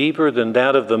much deeper than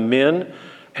that of the men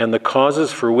and the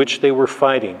causes for which they were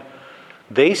fighting.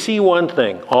 They see one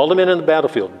thing, all the men in the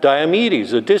battlefield,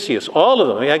 Diomedes, Odysseus, all of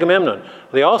them, Agamemnon,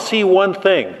 they all see one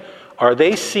thing. Are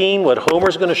they seeing what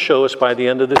Homer's going to show us by the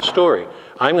end of this story?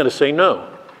 I'm going to say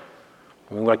no.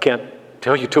 I can't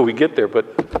tell you till we get there, but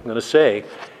I'm going to say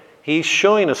he's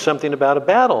showing us something about a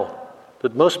battle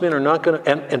that most men are not going to...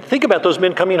 And think about those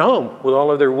men coming home with all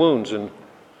of their wounds, and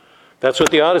that's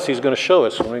what the Odyssey is going to show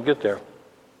us when we get there.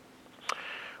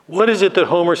 What is it that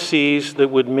Homer sees that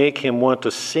would make him want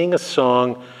to sing a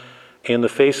song in the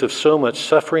face of so much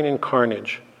suffering and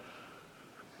carnage?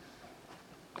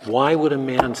 Why would a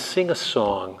man sing a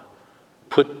song,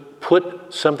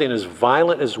 put something as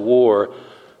violent as war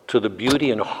to the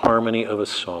beauty and harmony of a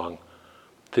song?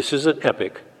 This is an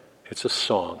epic. It's a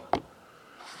song.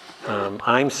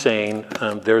 I'm saying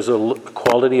there's a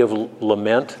quality of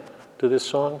lament to this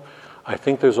song. I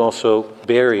think there's also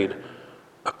buried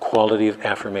a quality of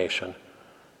affirmation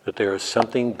that there is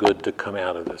something good to come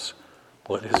out of this.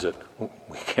 What is it?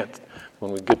 We can't,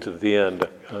 when we get to the end.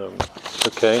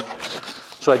 Okay?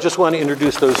 So I just want to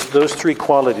introduce those three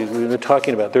qualities we've been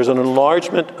talking about. There's an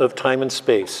enlargement of time and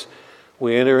space.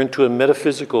 We enter into a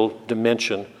metaphysical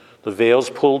dimension. The veil's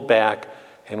pulled back,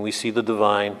 and we see the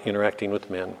divine interacting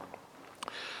with men.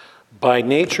 By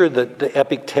nature, the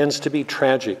epic tends to be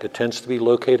tragic. It tends to be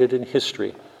located in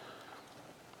history.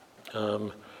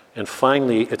 And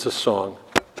finally, it's a song.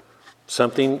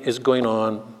 Something is going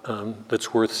on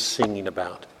that's worth singing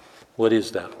about. What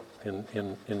is that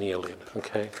in the Iliad?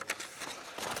 Okay.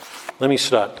 Let me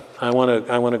stop. I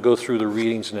want to go through the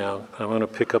readings now. I want to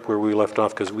pick up where we left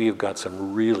off because we have got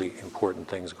some really important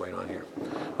things going on here.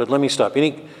 But let me stop.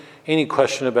 Any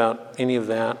question about any of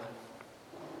that?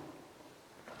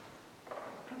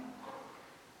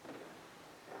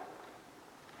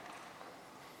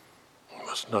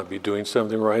 Must not be doing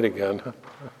something right again.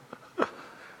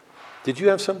 Did you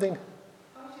have something?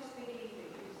 I was just thinking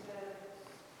that you said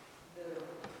the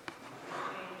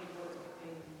change of what's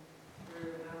coming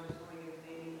through, and I was just wondering if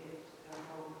maybe it's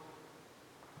hope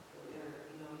that they're,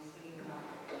 he's thinking about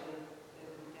the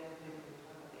definite,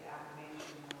 the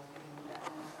affirmation, and that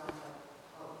sounds like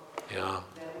hope. Yeah.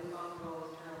 that we've gone through all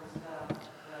this terrible stuff,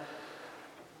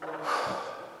 but we're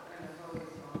going to focus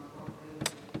on what good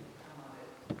can come of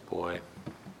it. Boy.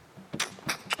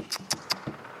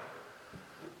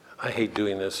 I hate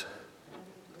doing this.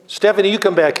 Stephanie, you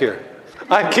come back here.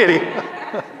 I'm kidding.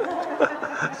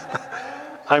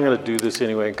 I'm going to do this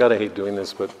anyway. God, I hate doing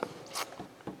this, but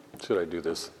should I do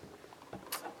this?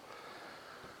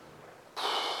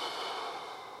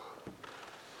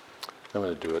 I'm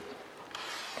going to do it.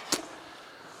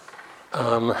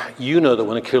 You know that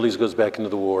when Achilles goes back into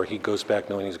the war, he goes back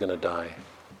knowing he's going to die.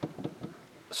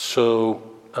 So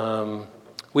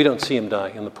we don't see him die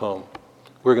in the poem.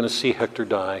 We're going to see Hector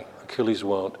die. Achilles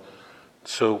won't.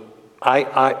 So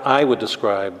I would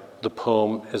describe the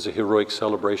poem as a heroic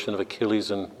celebration of Achilles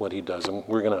and what he does. And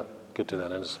we're going to get to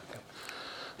that in a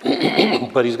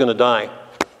second. But he's going to die.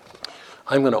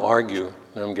 I'm going to argue,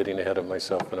 and I'm getting ahead of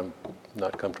myself, and I'm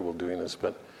not comfortable doing this,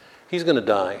 but he's going to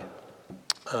die.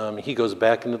 He goes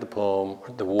back into the poem,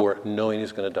 the war, knowing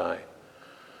he's going to die.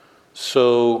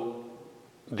 So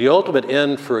the ultimate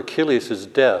end for Achilles is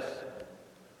death.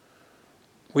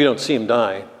 We don't see him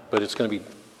die, but it's going to be,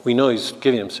 we know he's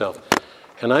giving himself.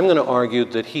 And I'm going to argue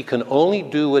that he can only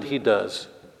do what he does.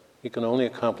 He can only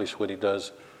accomplish what he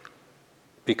does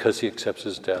because he accepts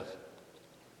his death.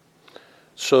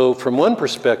 So from one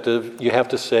perspective, you have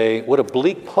to say, what a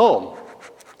bleak poem.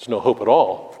 There's no hope at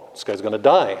all. This guy's going to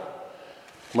die.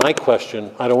 My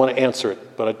question, I don't want to answer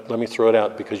it, but let me throw it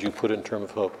out because you put it in terms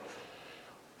of hope.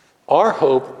 Our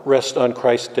hope rests on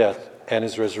Christ's death and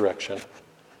his resurrection.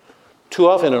 Too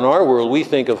often in our world, we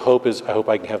think of hope as, I hope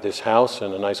I can have this house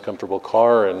and a nice comfortable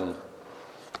car. And,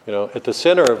 at the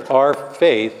center of our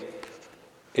faith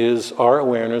is our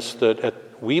awareness that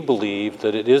we believe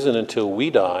that it isn't until we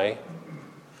die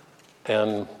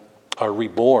and are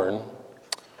reborn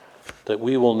that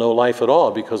we will know life at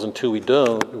all, because until we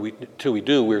do,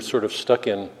 we're sort of stuck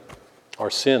in our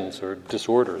sins or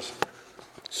disorders.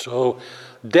 So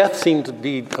death seemed to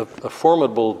be a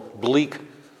formidable, bleak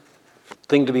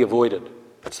thing to be avoided.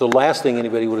 It's the last thing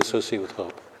anybody would associate with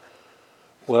hope.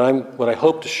 What I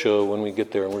hope to show when we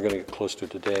get there, and we're going to get close to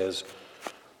it today, is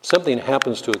something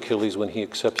happens to Achilles when he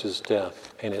accepts his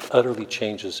death, and it utterly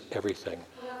changes everything.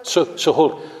 So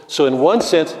in one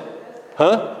sense,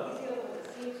 huh?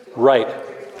 Right.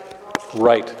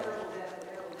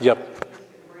 Yep.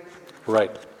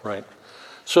 Right.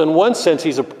 So in one sense,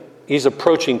 he's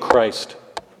approaching Christ.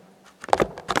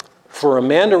 For a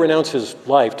man to renounce his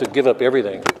life, to give up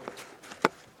everything,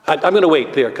 I'm going to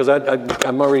wait there because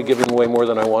I'm already giving away more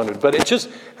than I wanted. But it's just,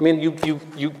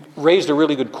 you raised a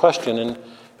really good question, and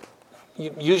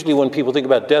usually when people think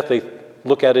about death, they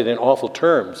look at it in awful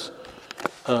terms.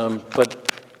 But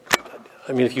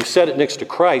if you set it next to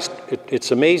Christ,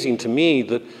 it's amazing to me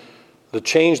that the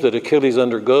change that Achilles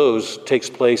undergoes takes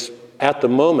place at the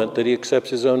moment that he accepts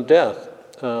his own death.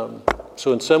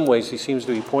 So in some ways,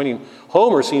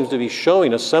 Homer seems to be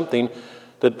showing us something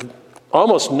that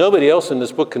almost nobody else in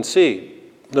this book can see.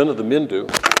 None of the men do.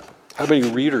 How many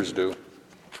readers do?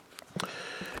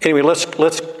 Anyway, let's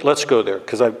go there,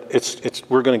 because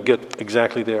we're going to get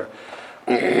exactly there.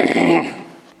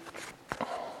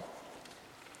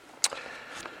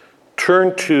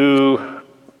 Turn to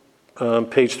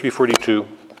page 342,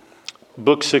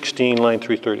 book 16, line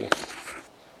 330.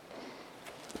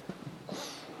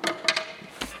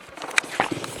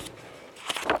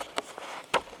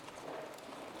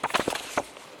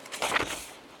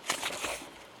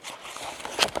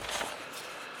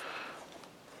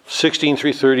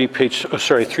 Page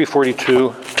 342.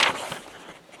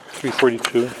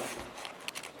 342.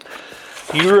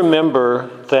 You remember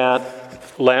that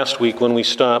last week when we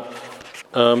stopped,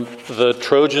 the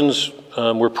Trojans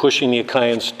were pushing the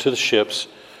Achaeans to the ships.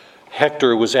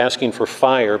 Hector was asking for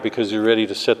fire because they're ready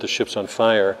to set the ships on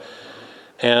fire.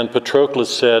 And Patroclus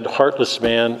said, "Heartless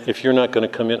man, if you're not going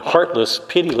to come in, heartless,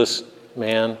 pitiless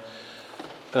man,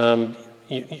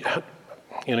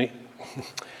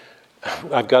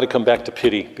 I've got to come back to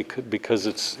pity because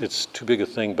it's too big a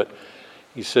thing." But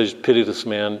he says, "Pitiless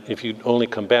man, if you'd only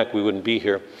come back, we wouldn't be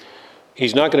here."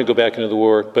 He's not going to go back into the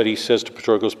war, but he says to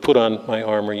Patroclus, "Put on my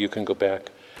armor, you can go back."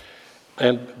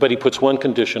 But he puts one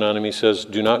condition on him. He says,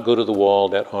 "Do not go to the wall,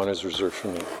 that honor is reserved for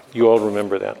me." You all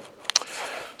remember that.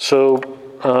 So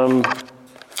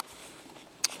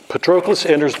Patroclus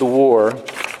enters the war,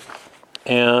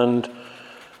 and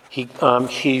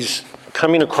he's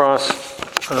coming across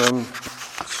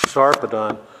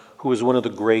Sarpedon, who was one of the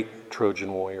great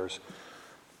Trojan warriors.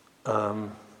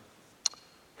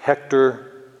 Hector,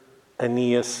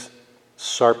 Aeneas,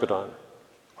 Sarpedon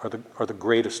are the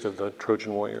greatest of the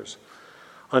Trojan warriors.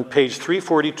 On page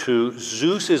 342,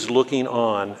 Zeus is looking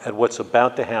on at what's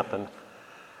about to happen.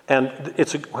 And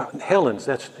Helen's,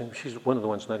 she's one of the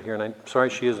ones not here, and I'm sorry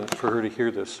she isn't, for her to hear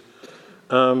this.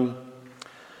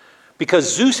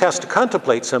 Because Zeus has to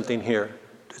contemplate something here.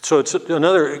 So it's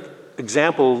another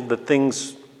example that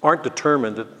things aren't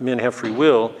determined, that men have free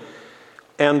will,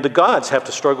 and the gods have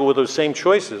to struggle with those same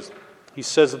choices. He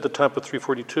says at the top of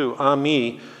 342, "Ah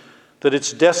me, that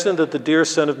it's destined that the dear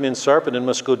son of men Sarpedon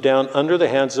must go down under the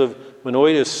hands of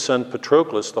Menoetes' son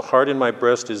Patroclus. The heart in my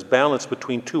breast is balanced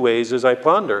between two ways as I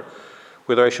ponder,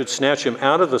 whether I should snatch him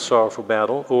out of the sorrowful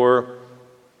battle or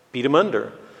beat him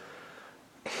under."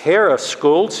 Hera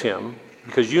scolds him,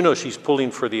 because she's pulling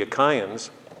for the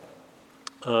Achaeans.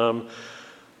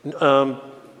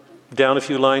 Down a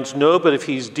few lines, "No, but if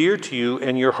he's dear to you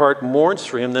and your heart mourns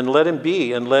for him, then let him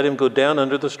be, and let him go down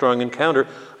under the strong encounter,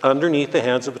 underneath the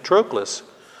hands of Patroclus.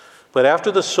 But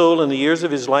after the soul and the years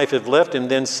of his life have left him,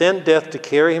 then send death to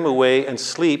carry him away, and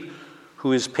sleep,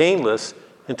 who is painless,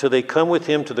 until they come with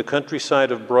him to the countryside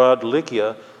of broad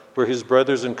Lycia, where his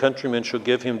brothers and countrymen shall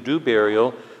give him due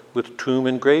burial with tomb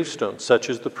and gravestone. Such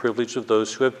is the privilege of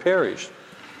those who have perished.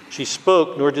 She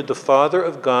spoke, nor did the Father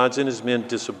of gods and his men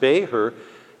disobey her,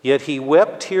 yet he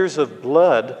wept tears of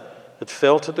blood that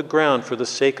fell to the ground for the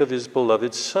sake of his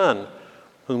beloved son,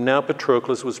 whom now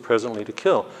Patroclus was presently to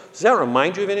kill." Does that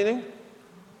remind you of anything?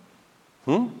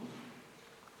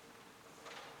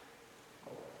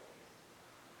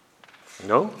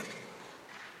 No?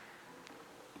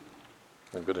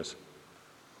 My goodness.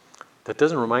 That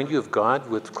doesn't remind you of God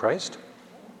with Christ?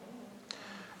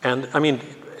 And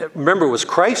remember, it was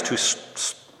Christ who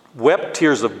wept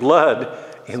tears of blood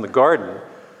in the garden.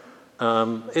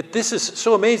 This is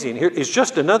so amazing. Here is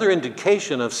just another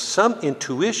indication of some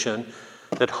intuition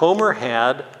that Homer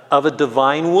had of a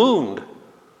divine wound.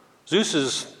 Zeus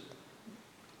is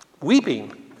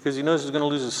weeping because he knows he's going to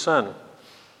lose his son.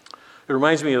 It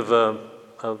reminds me of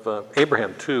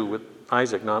Abraham too, with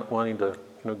Isaac not wanting to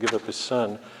give up his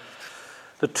son.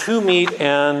 The two meet,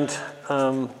 and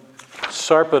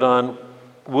Sarpedon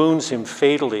wounds him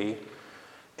fatally.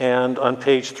 And on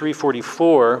page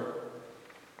 344,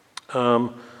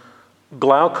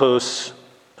 Glaucus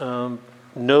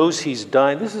knows he's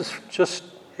dying. This is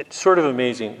it's sort of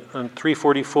amazing. On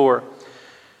 344,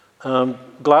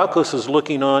 Glaucus is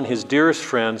looking on his dearest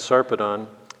friend, Sarpedon.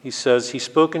 He says, "He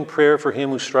spoke in prayer for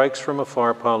him who strikes from afar,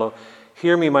 Apollo.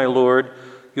 Hear me, my lord.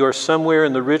 You are somewhere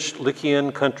in the rich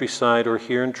Lycian countryside or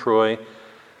here in Troy.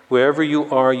 Wherever you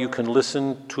are, you can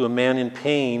listen to a man in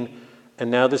pain, and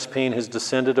now this pain has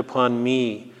descended upon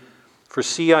me. For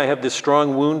see, I have this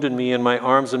strong wound in me, and my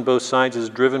arms on both sides is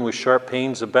driven with sharp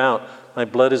pains about. My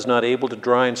blood is not able to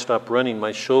dry and stop running.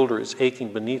 My shoulder is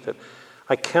aching beneath it.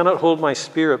 I cannot hold my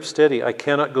spear up steady. I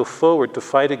cannot go forward to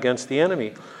fight against the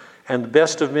enemy. And the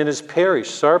best of men is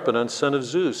perished, Sarpedon, son of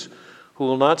Zeus, who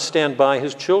will not stand by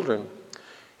his children."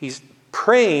 He's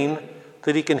praying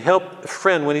that he can help a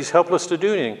friend when he's helpless to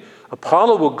do anything.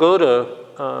 Apollo will go to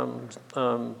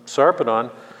Sarpedon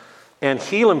and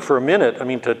heal him for a minute,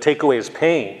 to take away his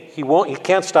pain. He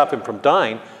can't stop him from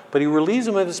dying, but he relieves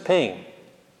him of his pain.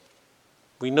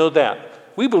 We know that.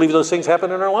 We believe those things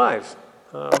happen in our lives.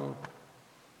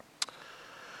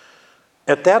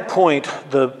 At that point,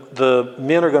 the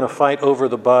men are going to fight over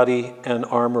the body and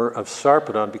armor of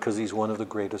Sarpedon because he's one of the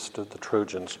greatest of the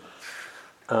Trojans.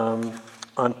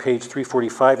 On page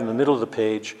 345, in the middle of the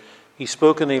page, "He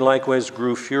spoke, and they likewise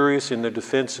grew furious in their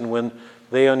defense, and when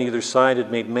they on either side had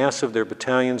made massive their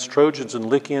battalions, Trojans and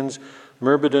Lycians,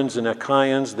 Myrmidons and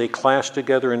Achaeans, they clashed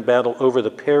together in battle over the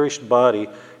perished body,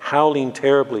 howling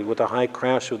terribly with a high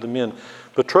crash of the men."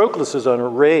 Patroclus is on a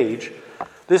rage.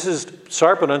 This is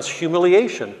Sarpedon's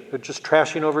humiliation. They're just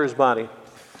trashing over his body.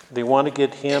 They want to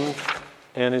get him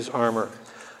and his armor.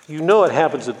 You know what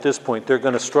happens at this point. They're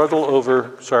going to struggle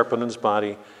over Sarpedon's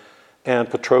body, and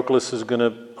Patroclus is going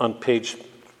to, on page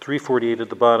 348 at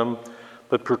the bottom,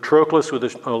 but Patroclus, with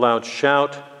a loud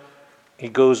shout, he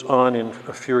goes on in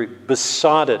a fury,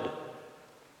 besotted.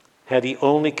 Had he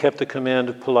only kept the command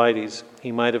of Polites,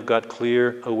 he might have got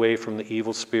clear away from the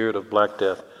evil spirit of Black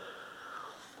Death.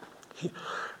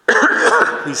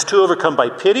 He's too overcome by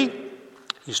pity.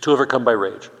 He's too overcome by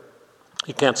rage.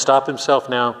 He can't stop himself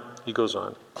now. He goes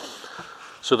on.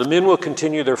 So the men will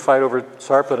continue their fight over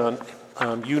Sarpedon.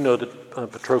 You know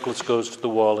that Patroclus goes to the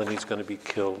wall and he's going to be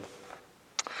killed.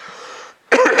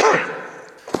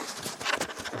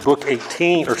 Book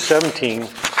 18 or 17,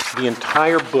 the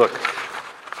entire book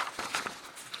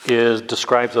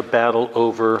describes a battle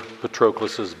over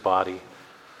Patroclus's body.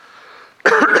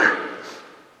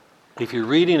 If you're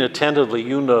reading attentively,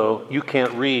 you know you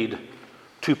can't read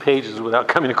 2 pages without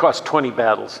coming across 20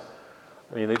 battles.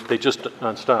 I mean, they just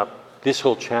nonstop. This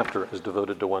whole chapter is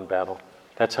devoted to one battle.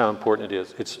 That's how important it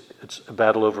is. It's a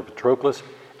battle over Patroclus,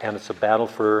 and it's a battle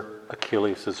for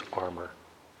Achilles' armor.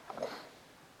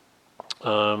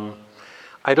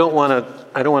 I don't want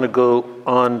to go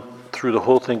on through the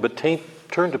whole thing, but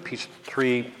turn to page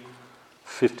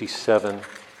 357,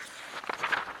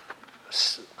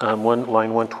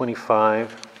 line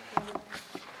 125.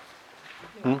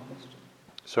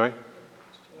 Sorry?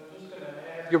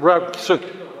 You're right. So,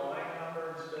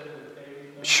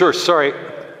 sure, sorry.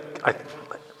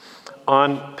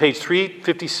 On page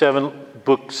 357,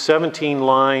 book 17,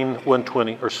 line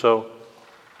 120 or so.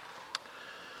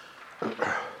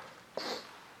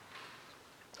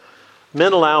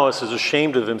 Menelaus is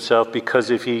ashamed of himself because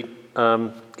if he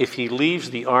leaves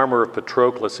the armor of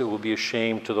Patroclus, it will be a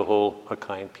shame to the whole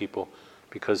Achaean people,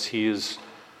 because he is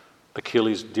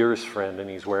Achilles' dearest friend and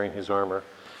he's wearing his armor.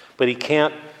 But he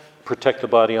can't protect the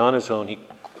body on his own. He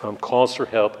calls for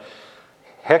help.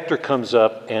 Hector comes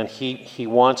up and he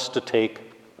wants to take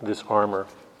this armor.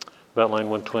 About line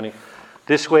 120.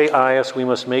 This way, Aias, we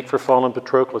must make for fallen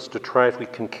Patroclus to try if we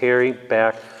can carry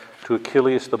back to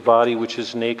Achilles the body which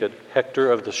is naked.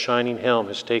 Hector of the shining helm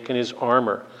has taken his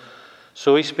armor.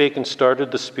 So he spake and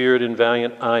started the spirit in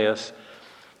valiant Aias,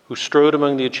 who strode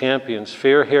among the champions,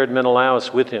 fair-haired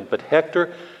Menelaus with him. But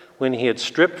Hector, when he had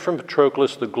stripped from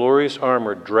Patroclus the glorious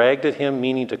armor, dragged at him,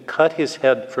 meaning to cut his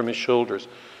head from his shoulders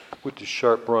with his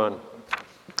sharp brawn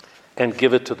and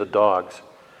give it to the dogs.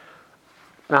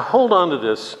 Now hold on to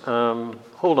this,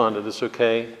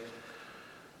 okay?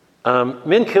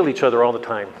 Men kill each other all the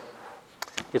time.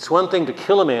 It's one thing to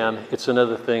kill a man, it's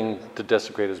another thing to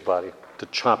desecrate his body, to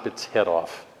chop its head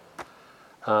off.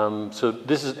 So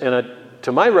this is,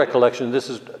 to my recollection,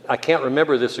 I can't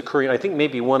remember this occurring, I think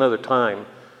maybe one other time.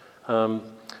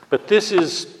 But this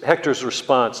is Hector's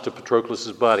response to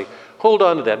Patroclus' body. Hold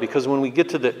on to that, because when we get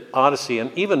to the Odyssey,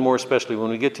 and even more especially when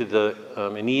we get to the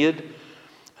Aeneid,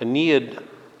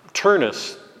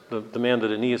 Turnus, the man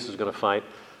that Aeneas is going to fight,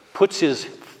 puts his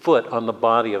foot on the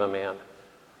body of a man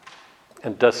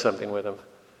and does something with him.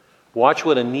 Watch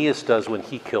what Aeneas does when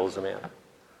he kills a man.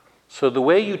 So the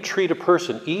way you treat a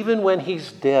person, even when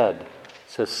he's dead,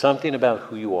 says something about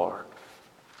who you are.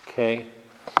 Okay?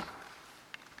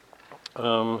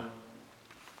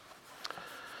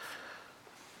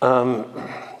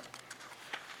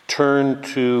 Turn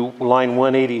to line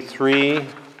 183,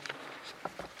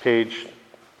 page,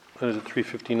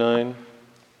 359.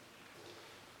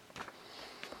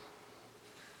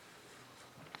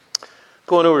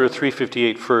 Going over to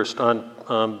 358 first,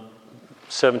 on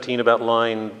 17, about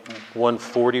line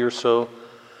 140 or so.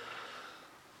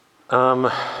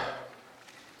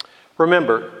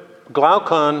 Remember,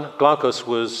 Glaucus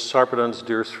was Sarpedon's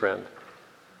dearest friend,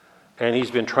 and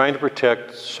he's been trying to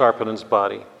protect Sarpedon's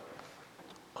body,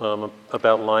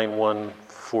 about line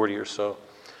 140 or so.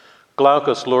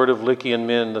 Glaucus, lord of Lycian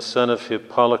men, the son of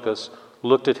Hippolochus,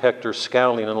 looked at Hector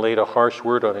scowling and laid a harsh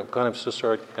word on him. God, I'm so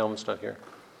sorry Helmut's not here.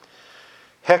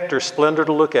 Hector, splendor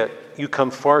to look at, you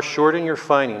come far short in your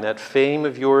fighting. That fame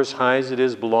of yours, high as it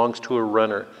is, belongs to a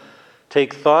runner.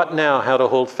 Take thought now how to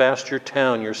hold fast your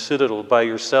town, your citadel, by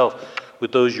yourself,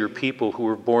 with those your people who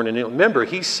were born in Iliad. Remember,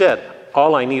 he said,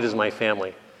 all I need is my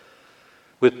family.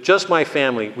 With just my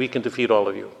family, we can defeat all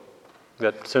of you.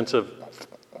 That sense of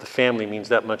the family means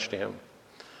that much to him.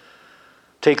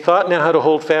 Take thought now how to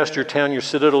hold fast your town, your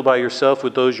citadel, by yourself,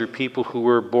 with those your people who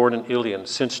were born in Iliad.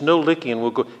 Since no Lycian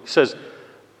will go, he says,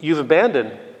 you've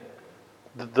abandoned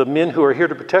the men who are here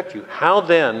to protect you. How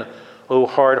then, O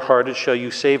hard-hearted, shall you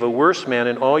save a worse man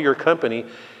in all your company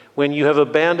when you have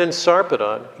abandoned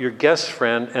Sarpedon, your guest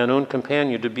friend and own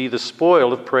companion, to be the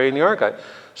spoil of prey in the Argive?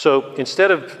 So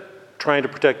instead of trying to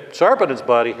protect Sarpedon's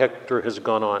body, Hector has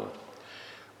gone on.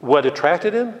 What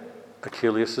attracted him?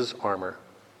 Achilles' armor.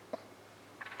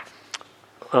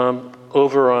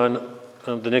 Over on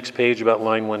the next page, about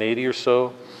line 180 or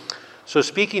so. So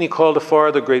speaking, he called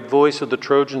afar the great voice of the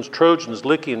Trojans,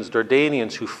 Lycians,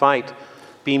 Dardanians who fight.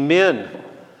 Be men,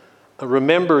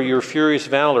 remember your furious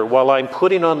valor, while I'm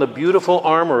putting on the beautiful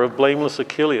armor of blameless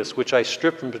Achilles, which I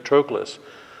stripped from Patroclus.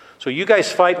 So you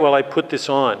guys fight while I put this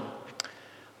on.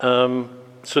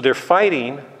 So they're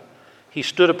fighting. He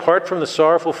stood apart from the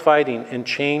sorrowful fighting and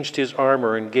changed his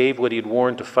armor and gave what he had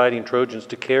worn to fighting Trojans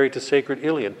to carry to sacred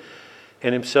Iliad,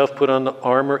 and himself put on the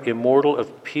armor immortal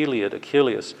of Peleid,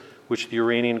 Achilles, which the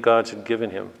Uranian gods had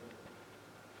given him.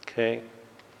 Okay.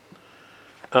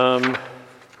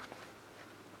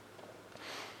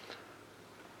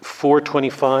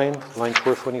 425, line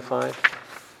 425.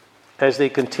 As they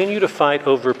continue to fight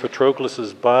over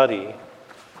Patroclus' body,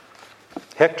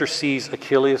 Hector sees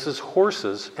Achilles'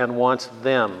 horses and wants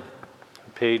them.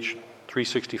 Page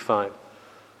 365,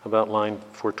 about line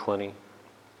 420.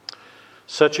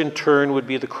 Such in turn would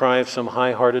be the cry of some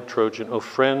high-hearted Trojan, "O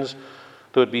friends,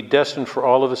 though it be destined for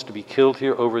all of us to be killed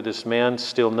here over this man,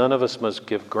 still none of us must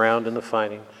give ground in the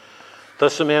fighting."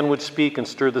 Thus a man would speak and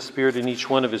stir the spirit in each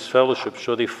one of his fellowship,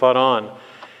 so they fought on.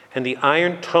 And the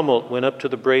iron tumult went up to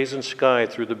the brazen sky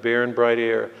through the barren bright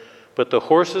air. But the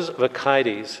horses of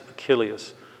Achilles,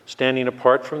 standing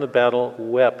apart from the battle,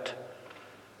 wept,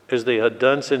 as they had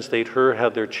done since they'd heard how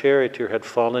their charioteer had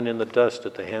fallen in the dust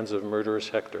at the hands of murderous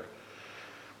Hector.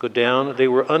 Go down, they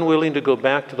were unwilling to go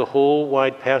back to the whole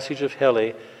wide passage of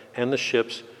Helle and the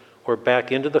ships, or back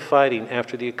into the fighting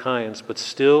after the Achaeans, but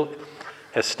still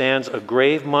as stands a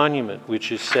grave monument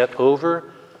which is set over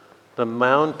the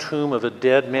mound tomb of a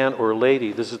dead man or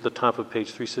lady. This is the top of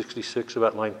page 366,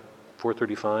 about line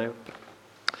 435.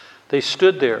 They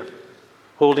stood there,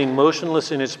 holding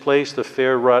motionless in its place the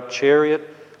fair wrought chariot,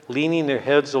 leaning their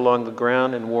heads along the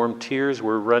ground, and warm tears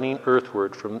were running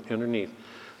earthward from underneath.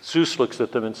 Zeus looks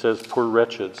at them and says, "Poor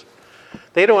wretches."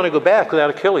 They don't want to go back without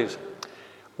Achilles.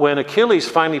 When Achilles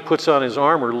finally puts on his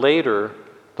armor later,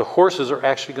 the horses are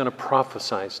actually going to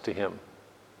prophesize to him.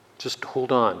 Just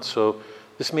hold on. So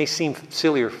this may seem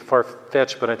silly or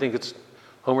far-fetched, but I think it's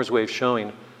Homer's way of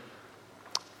showing.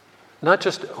 Not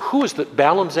just, who is the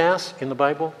Balaam's ass in the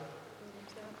Bible?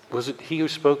 Was it he who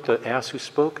spoke, the ass who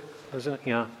spoke? Wasn't it?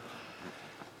 Yeah.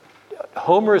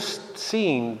 Homer is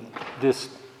seeing this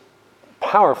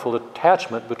powerful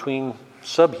attachment between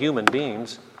subhuman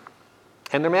beings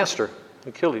and their master,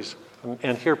 Achilles,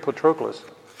 and here Patroclus.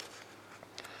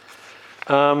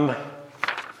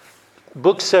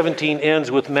 Book 17 ends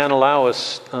with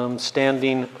Menelaus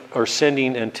sending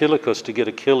Antilochus to get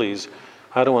Achilles.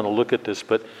 I don't want to look at this,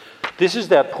 but this is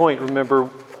that point, remember,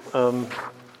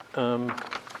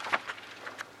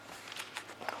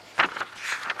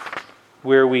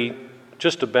 where we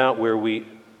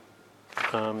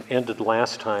ended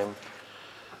last time,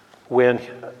 when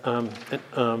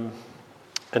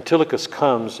Antilochus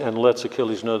comes and lets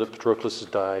Achilles know that Patroclus has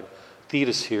died.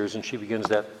 Thetis hears, and she begins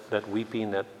that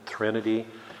weeping, that threnody,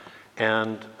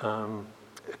 and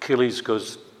Achilles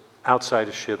goes outside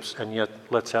his ships and yet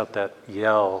lets out that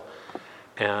yell,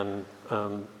 and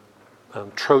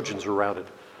Trojans are routed.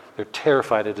 They're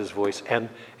terrified at his voice, and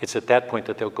it's at that point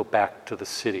that they'll go back to the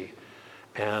city.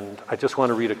 And I just want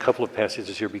to read a couple of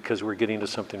passages here because we're getting to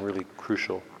something really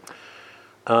crucial.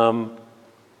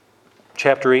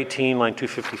 Chapter 18, line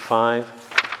 255.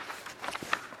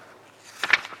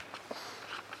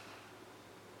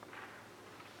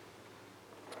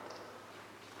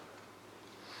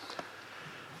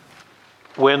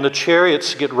 When the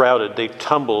chariots get routed, they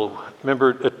tumble. Remember,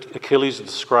 Achilles is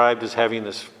described as having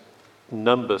this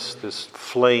nimbus, this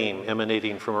flame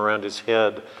emanating from around his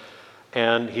head.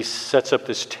 And he sets up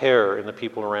this terror in the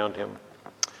people around him.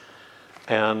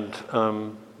 And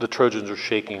the Trojans are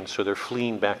shaking, so they're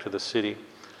fleeing back to the city.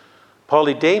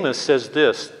 Polydamas says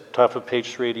this, top of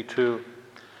page 382.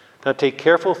 "Now take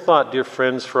careful thought, dear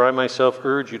friends, for I myself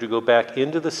urge you to go back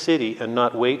into the city and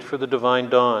not wait for the divine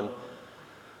dawn.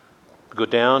 Go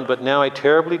down, but now I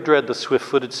terribly dread the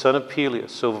swift-footed son of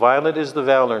Peleus. So violent is the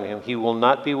valor in him, he will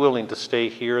not be willing to stay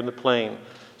here in the plain."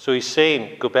 So he's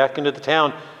saying, go back into the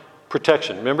town.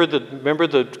 Protection. Remember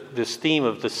this theme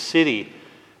of the city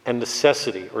and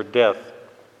necessity or death.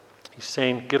 He's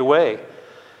saying, get away.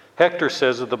 Hector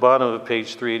says at the bottom of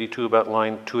page 382, about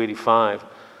line 285.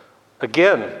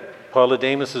 Again,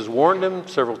 Polydamas has warned him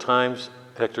several times.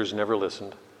 Hector's never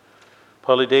listened.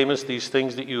 "Polydamas, these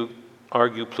things that you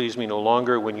argue please me no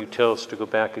longer. When you tell us to go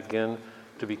back again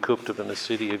to be cooped up in the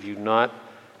city, have you not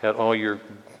had all your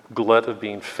glut of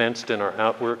being fenced in our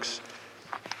outworks?"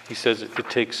 He says he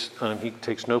takes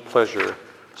no pleasure,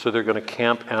 so they're going to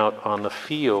camp out on the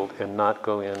field and not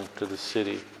go into the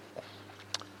city.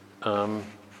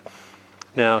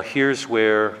 Now, here's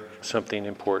where something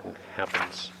important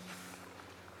happens.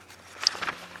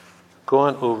 Go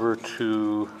on over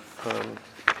to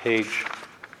page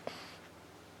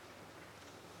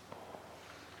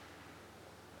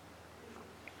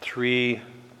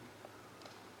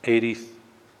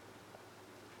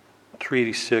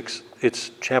 386.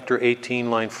 It's chapter 18,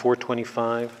 line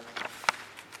 425.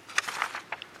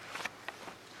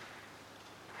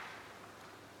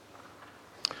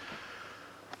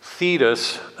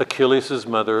 Thetis, Achilles'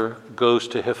 mother, goes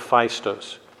to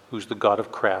Hephaestus, who's the god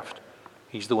of craft.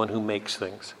 He's the one who makes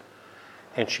things.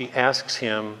 And she asks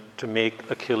him to make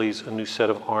Achilles a new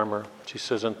set of armor. She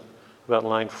says in about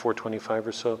line 425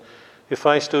 or so,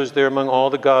 Hephaestus is there among all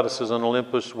the goddesses on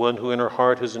Olympus, one who in her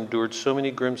heart has endured so many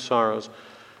grim sorrows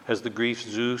as the grief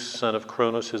Zeus, son of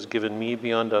Cronos, has given me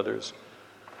beyond others.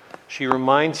 She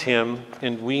reminds him,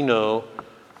 and we know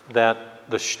that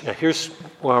now here's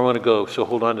where I want to go, so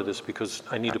hold on to this because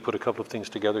I need to put a couple of things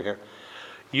together here.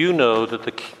 You know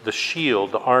that the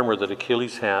shield, the armor that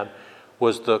Achilles had,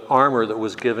 was the armor that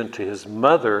was given to his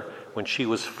mother when she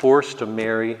was forced to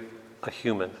marry a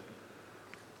human.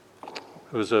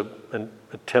 It was an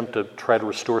attempt to try to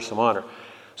restore some honor.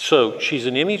 So she's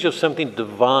an image of something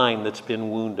divine that's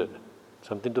been wounded.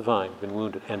 Something divine, been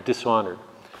wounded and dishonored.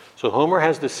 So Homer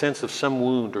has this sense of some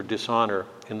wound or dishonor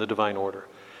in the divine order.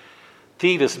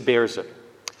 Thetis bears it.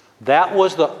 That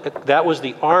was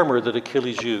the armor that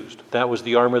Achilles used. That was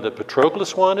the armor that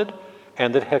Patroclus wanted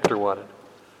and that Hector wanted.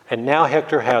 And now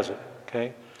Hector has it,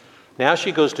 okay? Now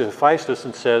she goes to Hephaestus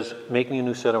and says, make me a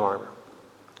new set of armor,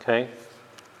 okay?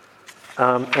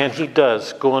 And he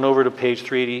does. Going over to page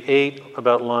 388,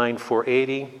 about line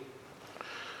 480.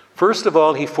 First of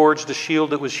all, he forged a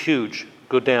shield that was huge.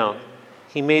 Go down.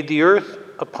 He made the earth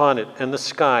upon it and the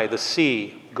sky, the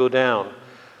sea. Go down.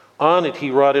 On it he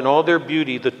wrought in all their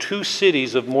beauty the two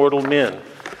cities of mortal men.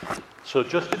 So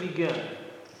just to begin,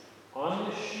 on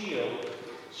the shield,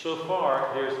 so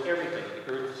far there's everything.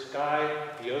 The earth, the sky,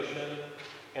 the ocean,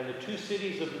 and the two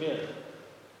cities of men.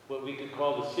 What we could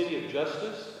call the city of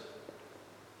justice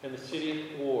and the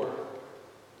city of war.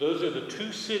 Those are the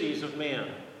two cities of man.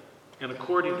 And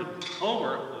according to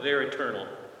Homer, they're eternal.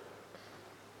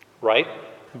 Right?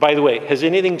 By the way, has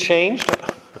anything changed?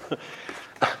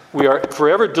 We are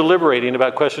forever deliberating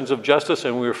about questions of justice,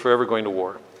 and we are forever going to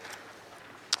war.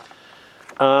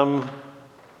 On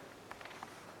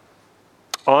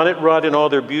it wrought in all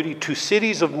their beauty, two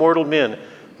cities of mortal men.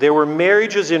 There were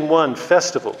marriages in one,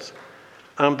 festivals.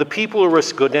 The people were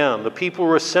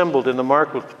assembled in the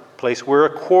marketplace where a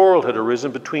quarrel had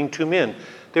arisen between two men.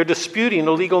 They're disputing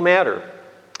a legal matter.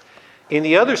 In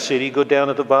the other city, go down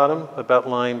at the bottom, about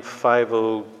line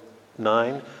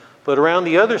 509, but around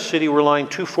the other city were lying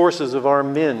two forces of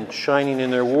armed men, shining in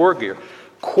their war gear,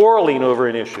 quarreling over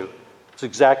an issue. It's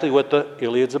exactly what the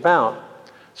Iliad's about.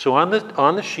 So on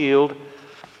the shield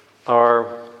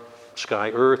are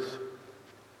sky, earth,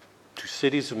 two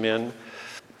cities of men.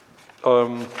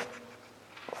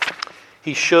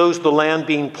 He shows the land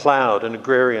being plowed, an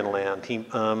agrarian land.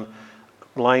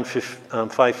 Line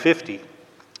 550.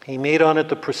 He made on it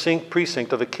the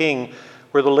precinct of a king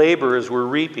where the laborers were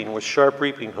reaping with sharp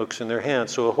reaping hooks in their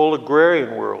hands. So a whole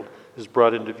agrarian world is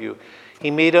brought into view.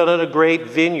 He made on it a great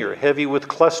vineyard, heavy with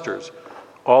clusters,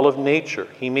 all of nature.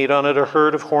 He made on it a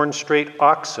herd of horn-straight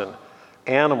oxen,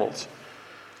 animals.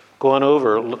 Go on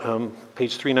over,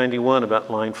 page 391, about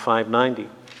line 590.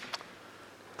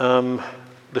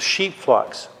 The sheep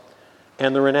flocks.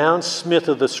 And the renowned smith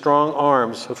of the strong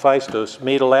arms, Hephaestus,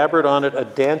 made elaborate on it a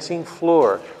dancing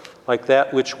floor, like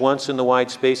that which once in the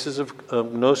wide spaces of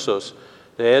Knossos,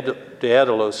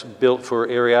 Daedalus built for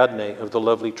Ariadne of the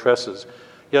lovely tresses.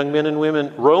 Young men and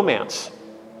women romance,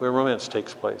 where romance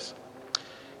takes place.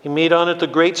 He made on it the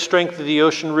great strength of the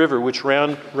ocean river, which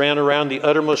ran around the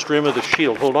uttermost rim of the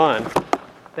shield. Hold on.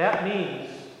 That means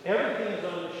everything is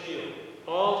on the shield,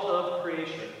 all of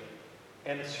creation.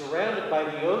 And it's surrounded by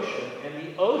the ocean, and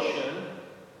the ocean,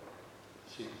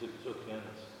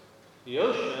 the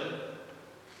ocean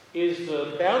is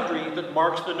the boundary that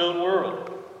marks the known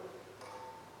world.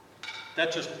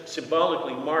 That just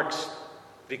symbolically marks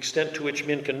the extent to which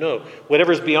men can know.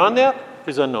 Whatever's beyond that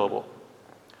is unknowable.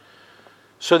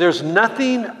 So there's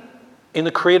nothing in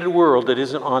the created world that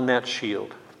isn't on that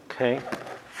shield, okay?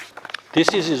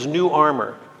 This is his new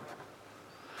armor.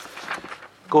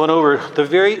 Going over the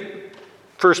very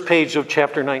first page of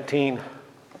chapter 19.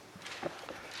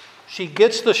 She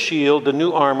gets the shield, the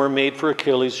new armor made for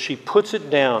Achilles. She puts it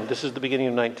down. This is the beginning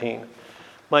of 19.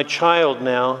 My child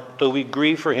now, though we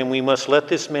grieve for him, we must let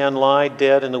this man lie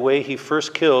dead in the way he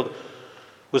first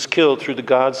was killed through the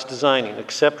gods' designing.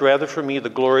 Accept rather for me the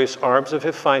glorious arms of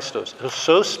Hephaestus,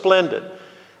 so splendid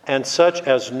and such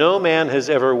as no man has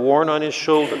ever worn on his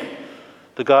shoulder.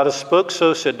 The goddess spoke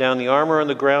so, set down the armor on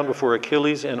the ground before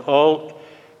Achilles, and all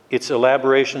its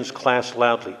elaborations clashed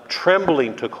loudly.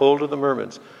 Trembling took hold of the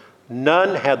mermaids.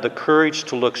 None had the courage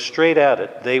to look straight at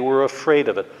it. They were afraid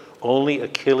of it. Only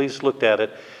Achilles looked at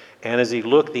it, and as he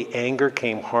looked, the anger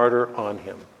came harder on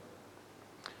him.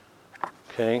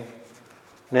 Okay?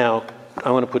 Now,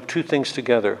 I want to put two things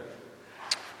together.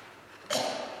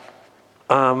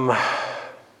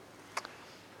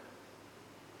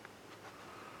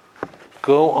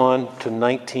 Go on to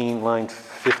 19, line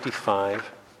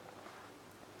 55.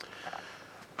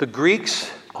 The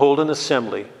Greeks hold an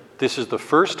assembly This is the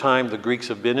first time the Greeks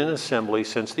have been in assembly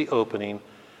since the opening,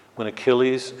 when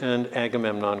Achilles and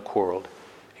Agamemnon quarreled.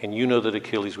 And you know that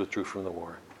Achilles withdrew from the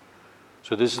war.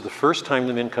 So this is the first time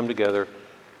the men come together.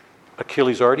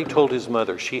 Achilles already told his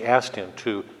mother, she asked him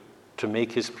to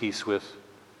make his peace with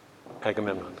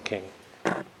Agamemnon, the king.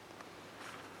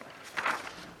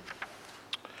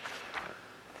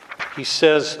 He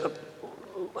says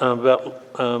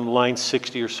about line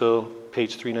 60 or so,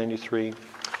 page 393,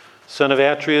 "Son of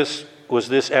Atreus, was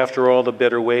this after all the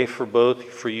better way for both,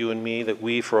 for you and me, that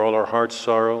we, for all our heart's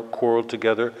sorrow, quarreled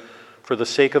together for the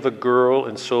sake of a girl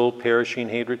and soul perishing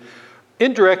hatred?"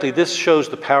 Indirectly, this shows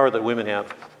the power that women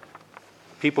have.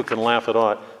 People can laugh at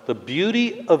all. The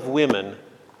beauty of women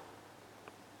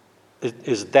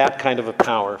is that kind of a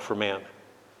power for man.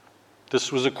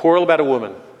 This was a quarrel about a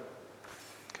woman.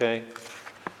 Okay?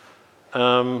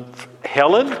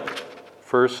 Helen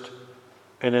first,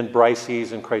 and then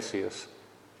Briseis and Chryseis.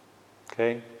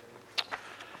 Okay?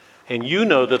 And you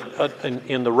know that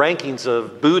in the rankings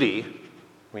of booty,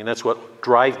 I mean, that's what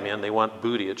drive men. They want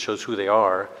booty. It shows who they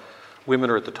are.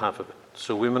 Women are at the top of it.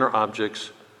 So women are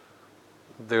objects.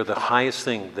 They're the highest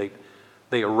thing.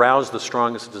 They arouse the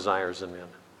strongest desires in men.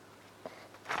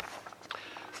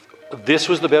 This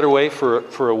was the better way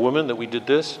for a woman that we did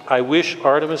this. "I wish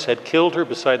Artemis had killed her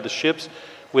beside the ships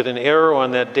with an arrow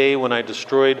on that day when I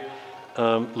destroyed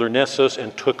Lyrnessos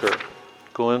and took her."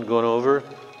 Going over,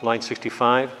 line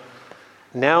 65.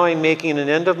 "Now I'm making an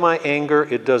end of my anger.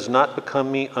 It does not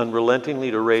become me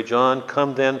unrelentingly to rage on.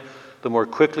 Come then, the more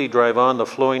quickly drive on the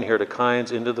flowing-haired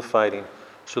Achaeans into the fighting,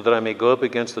 so that I may go up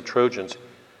against the Trojans.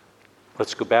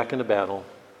 Let's go back into battle,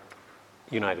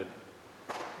 united."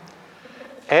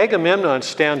 Agamemnon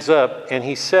stands up and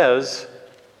he says,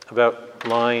 about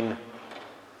line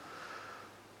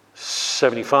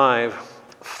 75,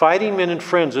 "Fighting men and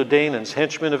friends, O Danaans,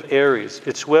 henchmen of Ares,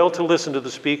 it's well to listen to the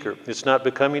speaker. It's not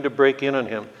becoming to break in on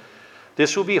him.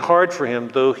 This will be hard for him,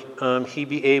 though he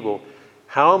be able.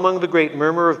 How among the great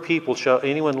murmur of people shall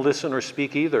anyone listen or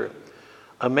speak either?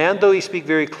 A man, though he speak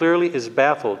very clearly, is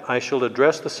baffled. I shall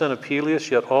address the son of Peleus,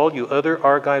 yet all you other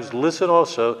Argives listen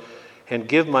also, and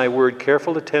give my word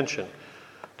careful attention.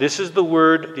 This is the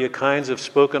word the Achaeans have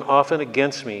spoken often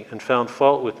against me and found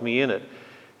fault with me in it.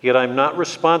 Yet I'm not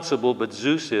responsible, but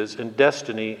Zeus is, and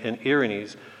Destiny, and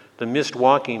Erinyes, the mist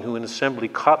walking, who in assembly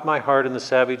caught my heart in the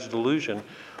savage delusion.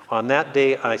 On that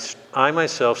day I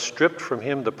myself stripped from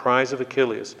him the prize of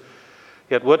Achilles.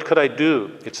 Yet what could I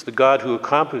do? It's the God who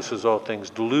accomplishes all things.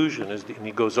 Delusion is and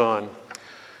he goes on.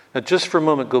 Now just for a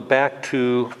moment, go back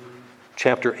to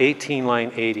chapter 18,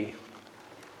 line 80.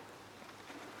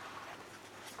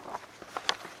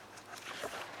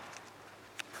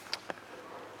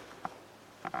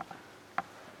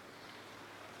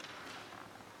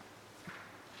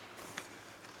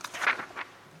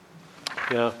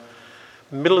 Yeah,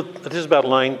 this is about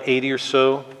line 80 or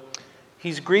so.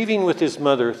 He's grieving with his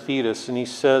mother, Thetis, and he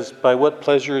says, "By what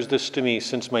pleasure is this to me,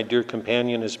 since my dear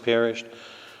companion has perished?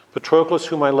 Patroclus,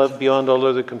 whom I love beyond all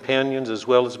other companions, as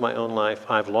well as my own life,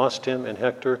 I've lost him, and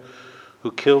Hector,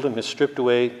 who killed him, has stripped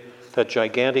away that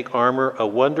gigantic armor, a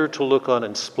wonder to look on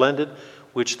and splendid,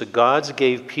 which the gods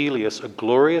gave Peleus, a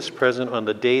glorious present on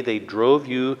the day they drove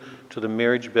you to the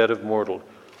marriage bed of mortal."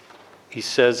 He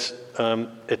says,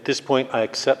 at this point, I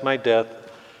accept my death.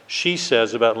 She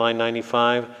says, about line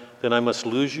 95, "Then I must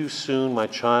lose you soon, my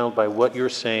child, by what you're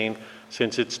saying,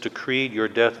 since it's decreed your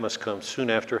death must come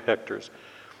soon after Hector's."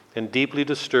 And deeply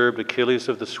disturbed, Achilles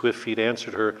of the swift feet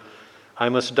answered her, "I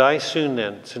must die soon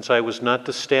then, since I was not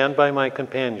to stand by my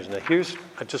companions." Now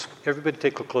everybody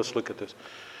take a close look at this.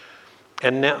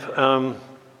 "And now,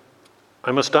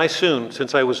 I must die soon,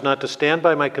 since I was not to stand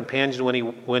by my companion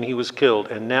when he was killed.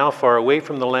 And now, far away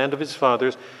from the land of his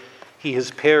fathers, he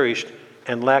has perished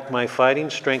and lacked my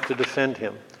fighting strength to defend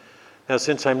him. Now,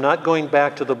 since I'm not going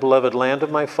back to the beloved land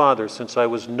of my fathers, since I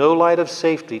was no light of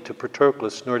safety to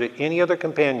Patroclus, nor to any other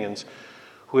companions,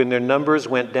 who in their numbers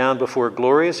went down before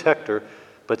glorious Hector,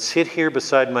 but sit here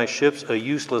beside my ships, a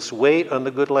useless weight on the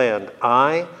good land,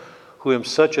 I, who am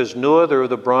such as no other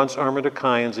of the bronze-armored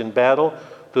Achaeans in battle,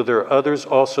 though there are others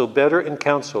also better in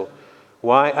counsel.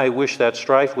 Why I wish that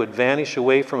strife would vanish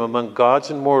away from among gods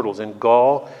and mortals, and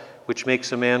gall, which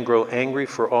makes a man grow angry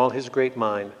for all his great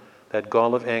mind, that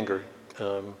gall of anger.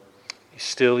 He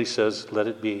says, let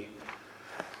it be."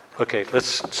 Okay, let's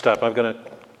stop. I've got a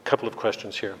couple of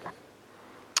questions here.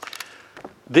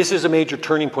 This is a major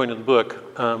turning point in the book.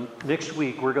 Next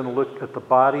week, we're going to look at the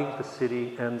body, the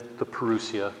city, and the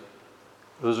Perusia.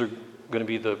 Those are going to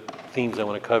be the themes I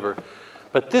want to cover.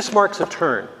 But this marks a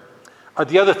turn.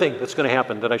 The other thing that's going to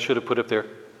happen that I should have put up there,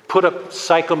 put up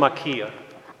psychomachia.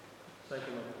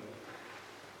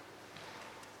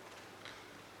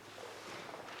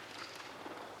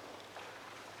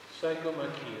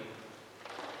 Psychomachia.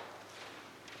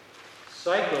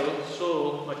 Psycho,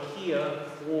 soul, machia,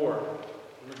 war,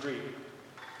 in the Greek.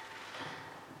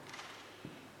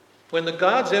 When the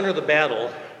gods enter the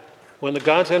battle,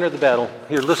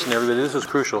 here, listen, everybody, this is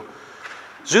crucial.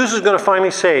 Zeus is going to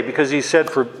finally say, because he said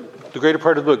for the greater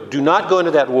part of the book, do not go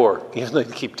into that war. Even though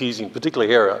they keep teasing,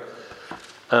 particularly Hera.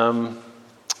 Do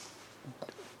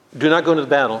not go into the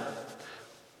battle.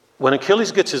 When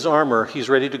Achilles gets his armor, he's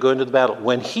ready to go into the battle.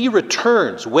 When he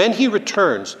returns,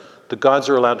 the gods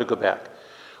are allowed to go back.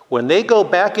 When they go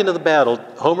back into the battle,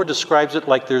 Homer describes it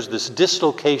like there's this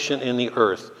dislocation in the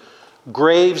earth.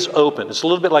 Graves open. It's a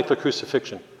little bit like the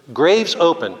crucifixion. Graves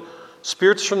open.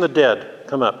 Spirits from the dead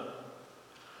come up.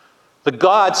 The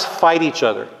gods fight each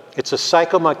other. It's a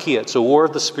psychomachia. It's a war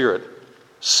of the spirit.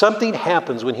 Something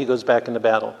happens when he goes back into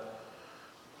battle.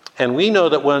 And we know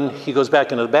that when he goes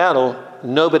back into the battle,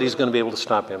 nobody's going to be able to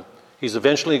stop him. He's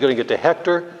eventually going to get to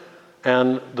Hector,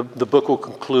 and the book will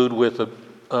conclude with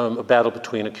a battle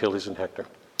between Achilles and Hector.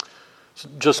 So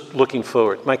just looking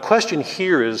forward. My question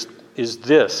here is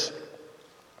this.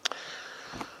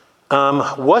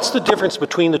 What's the difference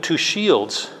between the two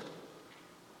shields?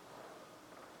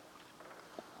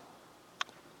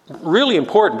 Really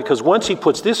important, because once he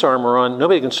puts this armor on,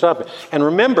 nobody can stop it. And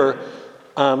remember,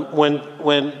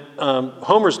 when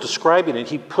Homer's describing it,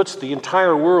 he puts the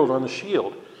entire world on the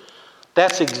shield.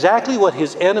 That's exactly what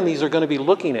his enemies are going to be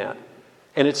looking at.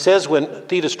 And it says when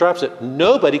Thetis drops it,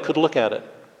 nobody could look at it.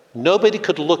 Nobody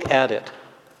could look at it.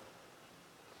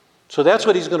 So that's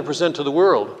what he's going to present to the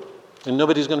world, and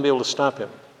nobody's going to be able to stop him.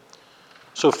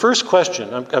 So first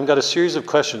question, I've got a series of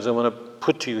questions I want to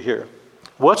put to you here.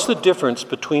 What's the difference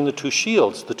between the two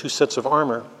shields, the two sets of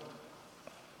armor?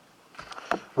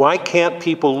 Why can't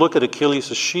people look at Achilles'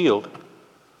 shield?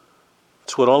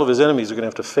 It's what all of his enemies are going to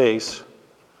have to face.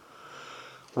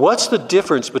 What's the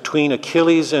difference between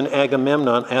Achilles and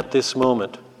Agamemnon at this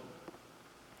moment?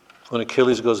 When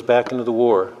Achilles goes back into the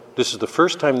war. This is the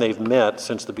first time they've met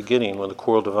since the beginning, when the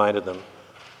quarrel divided them.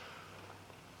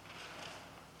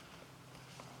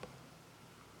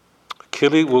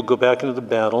 Achilles will go back into the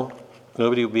battle.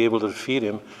 Nobody will be able to defeat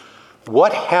him.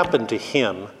 What happened to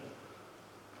him?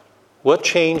 What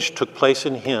change took place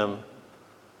in him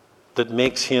that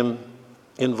makes him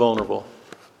invulnerable,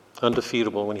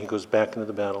 undefeatable when he goes back into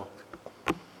the battle?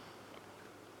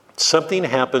 Something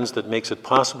happens that makes it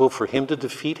possible for him to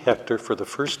defeat Hector for the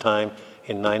first time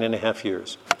in 9.5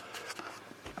 years.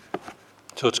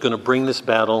 So it's going to bring this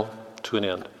battle to an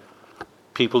end.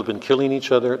 People have been killing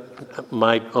each other.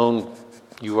 My own,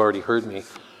 you already heard me.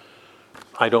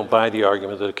 I don't buy the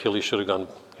argument that Achilles should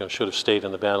have stayed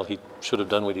in the battle. He should have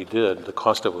done what he did. The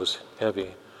cost of it was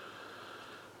heavy.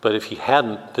 But if he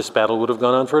hadn't, this battle would have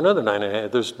gone on for another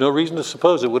 9.5. There's no reason to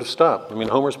suppose it would have stopped. I mean,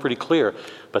 Homer's pretty clear.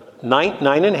 But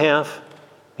 9.5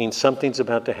 means something's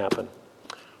about to happen.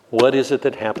 What is it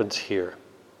that happens here?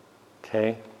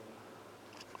 Okay?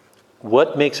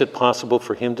 What makes it possible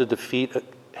for him to defeat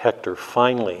Hector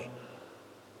finally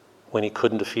when he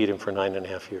couldn't defeat him for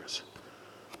 9.5 years?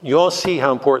 You all see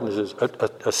how important this is.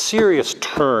 A serious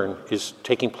turn is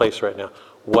taking place right now.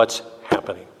 What's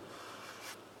happening?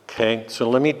 Okay, so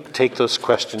let me take those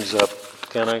questions up,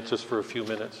 can I, just for a few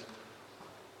minutes?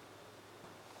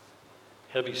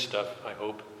 Heavy stuff, I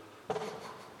hope.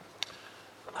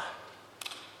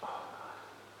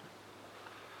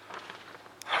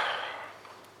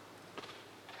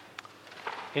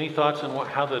 Any thoughts on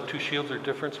how the two shields are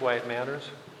different, why it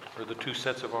matters, or the two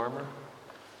sets of armor?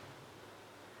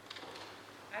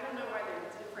 I don't know why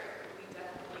they're different. We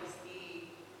definitely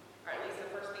see, or at least the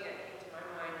first thing that came to my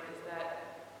mind is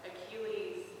that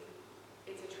Achilles,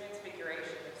 it's a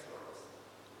transfiguration of sorts.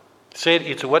 Say it,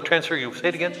 it's a what transfer? You say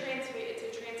it again? It's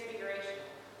a transfiguration.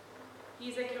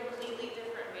 He's a completely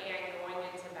different man going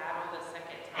into battle the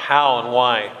second time. How and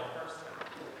why?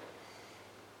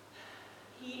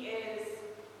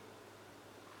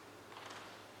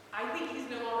 I think he's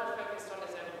no longer focused on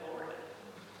his own glory.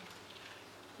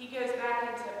 He goes back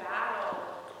into battle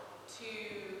to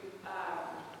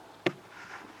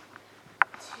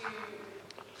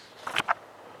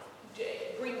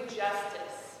bring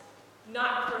justice,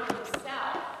 not for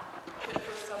himself, but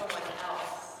for someone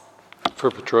else. For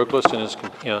Patroclus and his,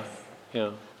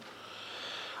 yeah.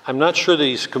 I'm not sure that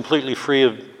he's completely free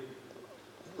of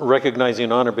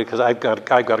recognizing honor, because I've got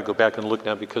to go back and look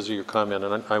now because of your comment,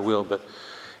 and I will, but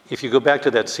if you go back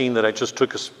to that scene that I just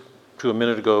took us to a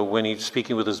minute ago, when he's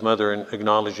speaking with his mother and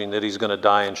acknowledging that he's going to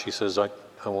die, and she says, I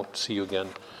won't see you again.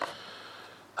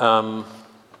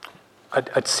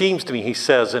 It seems to me he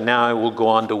says, and now I will go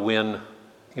on to win,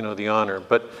 the honor.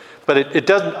 But But it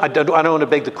doesn't. I don't want to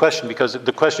beg the question, because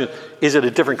the question is it a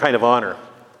different kind of honor,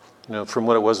 from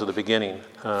what it was at the beginning.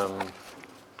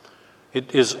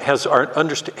 Has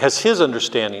his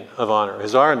understanding of honor,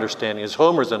 has our understanding, has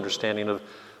Homer's understanding of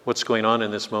what's going on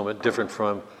in this moment different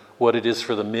from what it is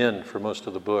for the men for most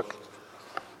of the book?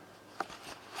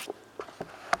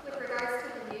 With regards to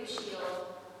the new shield,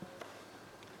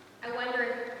 I wonder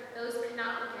if those could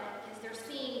not look at it because they're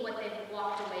seeing what they've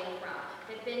walked away from.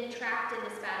 They've been trapped in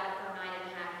this battle for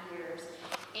 9.5 years.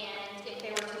 And if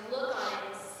they were to look on it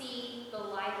and see the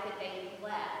life that they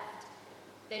left,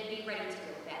 they'd be ready to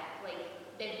go back. Like,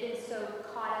 they've been so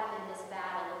caught up in this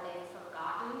battle that they've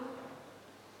forgotten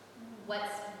what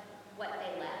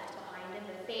they left behind them,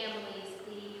 the families,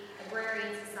 the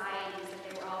agrarian societies that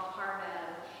they were all part of.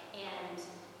 And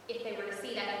if they were to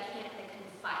see that, they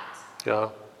couldn't fight. Yeah.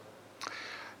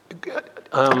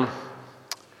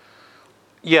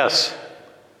 Yes,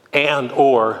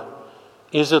 or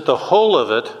is it the whole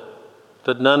of it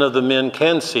that none of the men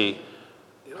can see?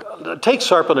 Take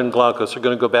Sarpent and Glaucus. They're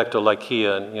going to go back to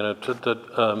Lycia, and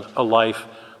a life.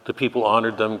 The people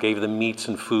honored them, gave them meats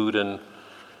and food, and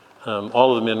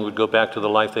all of the men would go back to the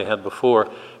life they had before.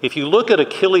 If you look at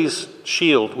Achilles'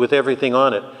 shield with everything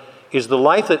on it, is the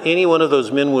life that any one of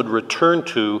those men would return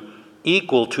to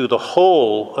equal to the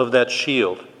whole of that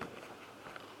shield?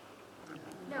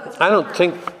 No, I don't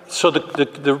think so.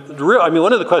 The real,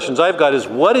 one of the questions I've got is,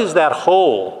 what is that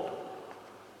whole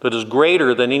that is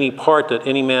greater than any part that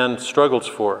any man struggles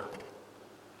for?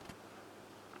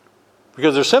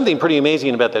 Because there's something pretty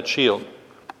amazing about that shield.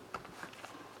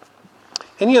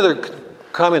 Any other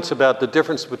comments about the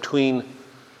difference between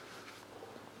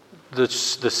the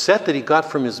set that he got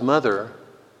from his mother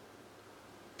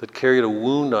that carried a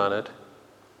wound on it,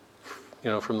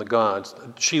 from the gods?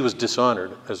 She was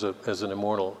dishonored as an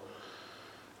immortal.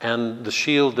 And the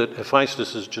shield that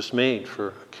Hephaestus has just made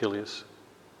for Achilles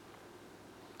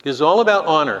is all about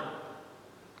honor.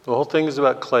 The whole thing is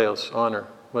about Kleos, honor.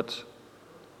 To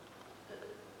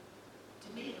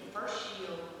me, the first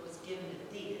shield was given to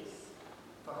Thetis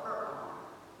for her honor.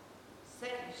 The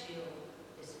second shield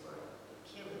is for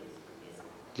Achilles for his honor.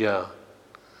 Yeah.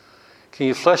 Can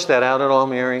you flesh that out at all,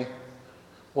 Mary?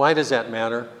 Why does that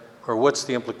matter? Or what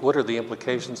are the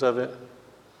implications of it?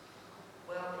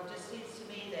 Well, it just seems to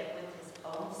me that with his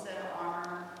own set of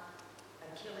armor,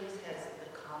 Achilles has the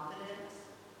confidence.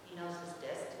 He knows his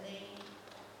destiny.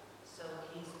 So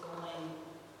he's going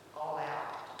all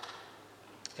out.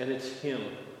 And it's him.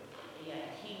 Yeah,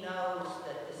 he knows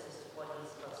that this is what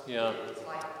he's supposed to Yeah. do. It's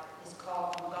like his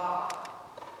call from God.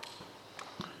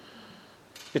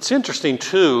 It's interesting,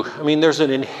 too. There's an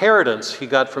inheritance he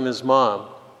got from his mom.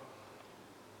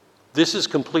 This is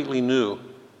completely new.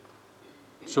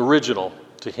 It's original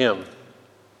to him.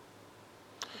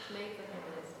 It's made for him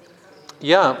and it speaks to him.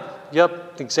 Yeah,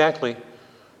 yep, exactly.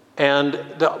 And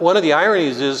one of the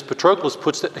ironies is Patroclus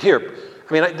puts that here.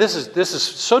 This is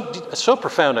so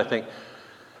profound, I think.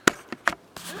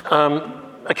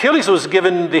 Achilles was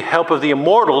given the help of the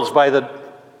immortals by the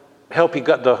help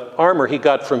the armor he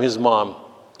got from his mom.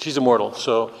 She's immortal,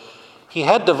 so he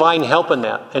had divine help in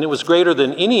that, and it was greater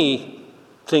than anything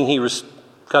he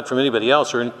got from anybody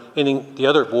else or anything the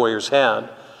other warriors had.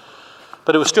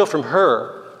 But it was still from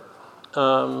her.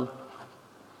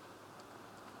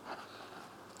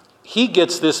 He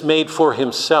gets this made for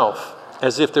himself,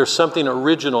 as if there's something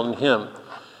original in him.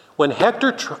 When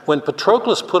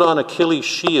Patroclus put on Achilles'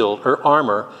 shield or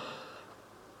armor,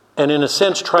 and in a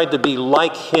sense tried to be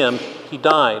like him, he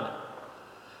died.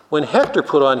 When Hector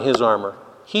put on his armor,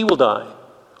 he will die.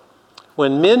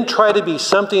 When men try to be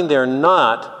something they're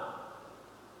not,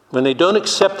 when they don't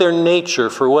accept their nature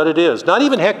for what it is, not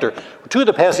even Hector. Two of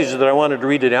the passages that I wanted to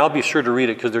read today, I'll be sure to read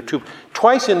it because they're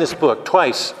twice in this book,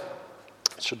 I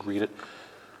should read it.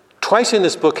 Twice in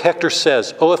this book, Hector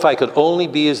says, "Oh, if I could only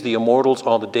be as the immortals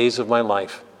all the days of my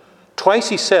life." Twice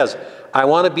he says, "I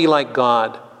want to be like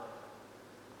God."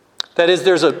 That is,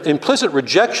 there's an implicit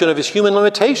rejection of his human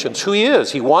limitations, who he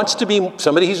is. He wants to be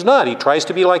somebody he's not. He tries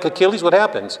to be like Achilles. What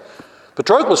happens?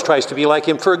 Patroclus tries to be like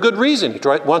him for a good reason. He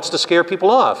wants to scare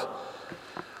people off.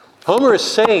 Homer is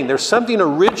saying there's something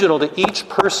original to each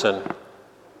person.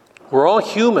 We're all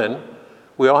human.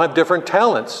 We all have different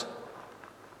talents.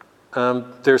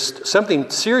 There's something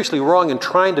seriously wrong in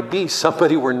trying to be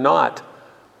somebody we're not.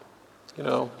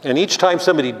 And each time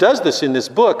somebody does this in this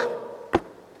book,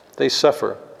 they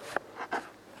suffer.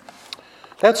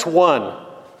 That's one.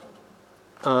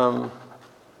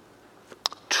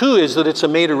 Two is that it's a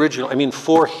made original,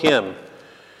 for him.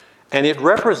 And it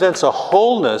represents a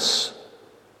wholeness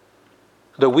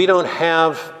that we don't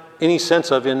have any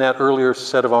sense of in that earlier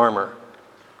set of armor.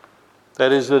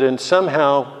 That is, that in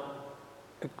somehow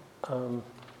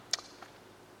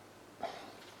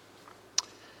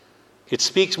it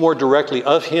speaks more directly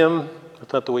of him. I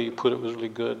thought the way you put it was really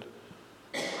good.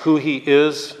 Who he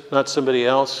is, not somebody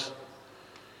else.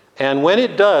 And when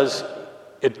it does,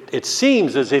 it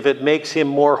seems as if it makes him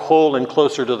more whole and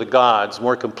closer to the gods,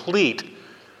 more complete,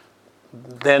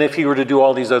 than if he were to do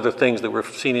all these other things that we're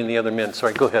seeing in the other men.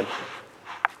 Sorry, go ahead.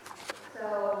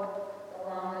 So,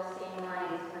 along those same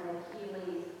lines, when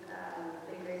Achilles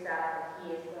figures out that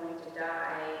he is going to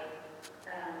die,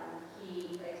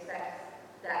 he accepts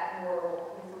that his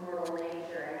mortal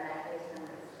nature, and that gives him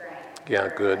the strength. Yeah,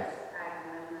 good.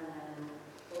 Agamemnon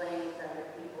blames other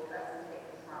people, doesn't take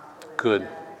responsibility. Good.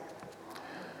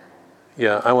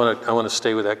 Yeah, I want to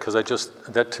stay with that because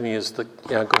that to me is the,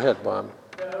 yeah, go ahead, Bob.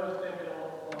 Yeah, I was thinking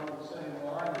along the same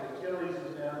line that Achilles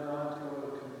has now gone through a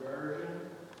conversion,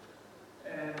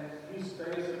 and he's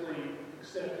basically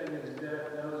accepting his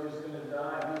death, knows he's going to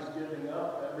die, he's giving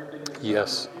up everything that's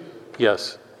Yes.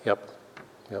 Yes. Yep.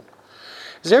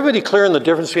 Is everybody clear on the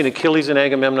difference between Achilles and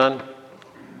Agamemnon?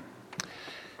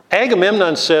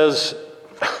 Agamemnon says,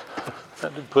 how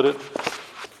did I put it?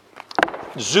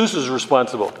 Zeus is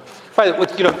responsible. Right,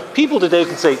 people today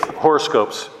can say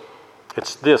horoscopes.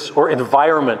 It's this, or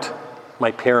environment,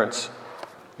 my parents.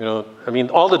 All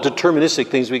the deterministic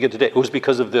things we get today, it was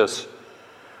because of this.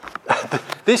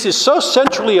 This is so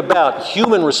centrally about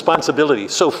human responsibility,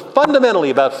 so fundamentally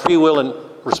about free will and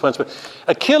responsibility.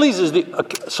 Achilles is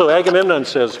so Agamemnon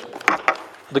says,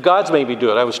 the gods made me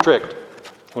do it, I was tricked.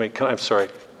 Wait, I'm sorry,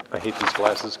 I hate these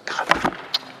glasses. God.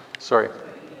 Sorry.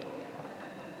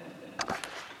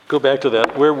 Go back to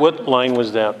that. What line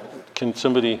was that? Can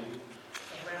somebody?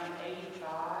 Around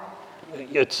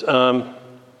 85.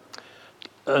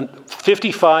 It's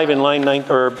 55 in line 9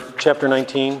 or chapter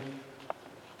 19. In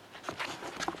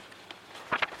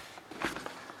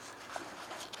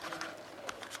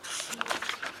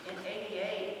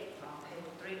 88, on page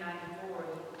 394,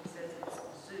 it says it's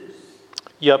Zeus.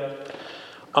 Yep.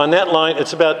 On that line,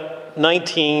 it's about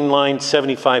 19, line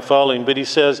 75 following, but he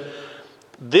says,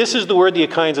 "This is the word the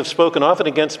Achaeans have spoken often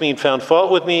against me and found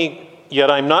fault with me,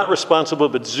 yet I'm not responsible,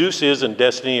 but Zeus is, and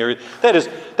destiny."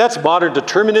 That's modern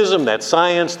determinism, that's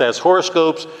science, that's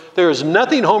horoscopes. There is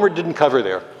nothing Homer didn't cover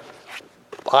there.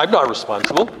 I'm not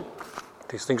responsible.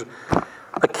 These things.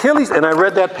 Achilles, and I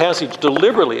read that passage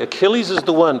deliberately. Achilles is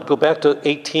the one. Go back to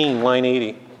 18, line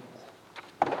 80.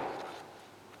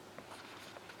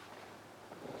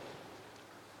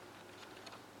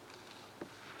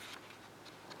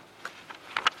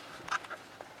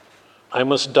 I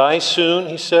must die soon,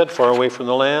 he said, far away from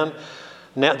the land.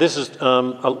 Now, this is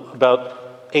about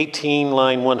 18,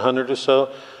 line 100 or so.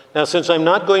 Now, since I'm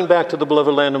not going back to the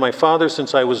beloved land of my father,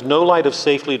 since I was no light of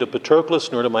safely to Patroclus,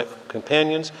 nor to my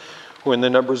companions, when the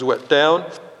numbers went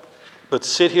down, but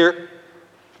sit here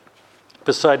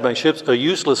beside my ships, a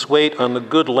useless weight on the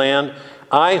good land,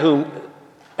 I whom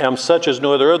am such as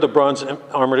no other, the bronze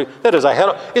armor. That is,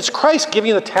 it's Christ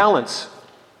giving the talents.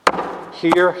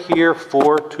 Here,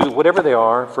 4, 2, whatever they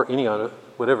are, for any other,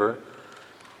 whatever.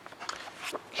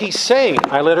 He's saying,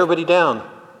 I let everybody down.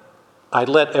 I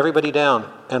let everybody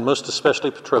down, and most especially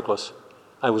Patroclus.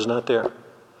 I was not there.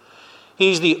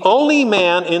 He's the only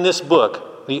man in this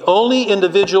book, the only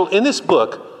individual in this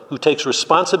book who takes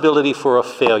responsibility for a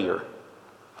failure.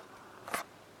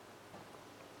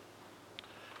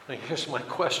 Now here's my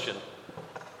question.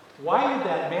 Why did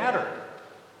that matter?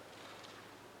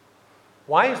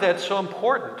 Why is that so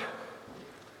important?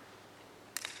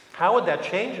 How would that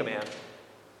change a man?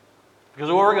 Because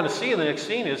what we're going to see in the next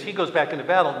scene is he goes back into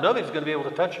battle. Nobody's going to be able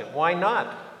to touch him. Why not?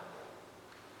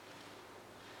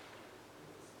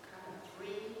 Kind of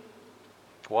free.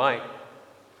 Why?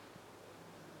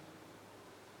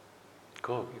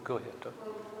 Go ahead, Doug.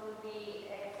 When we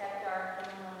accept our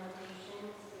human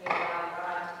limitations, we allow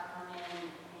God to come in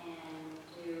and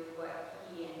do what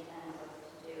he intends us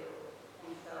to do.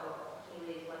 And so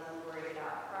Achilles wasn't worried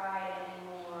about pride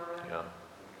anymore, Yeah.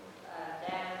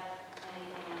 death,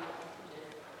 anything else.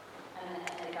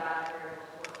 And God worked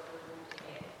with him to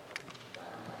take.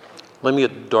 Let me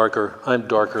get darker. I'm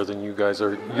darker than you guys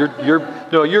are.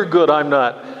 You're good. I'm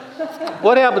not.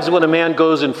 What happens when a man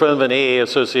goes in front of an AA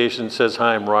association and says,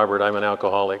 "Hi, I'm Robert. I'm an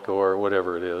alcoholic," or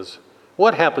whatever it is?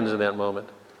 What happens in that moment?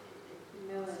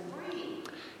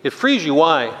 It frees you.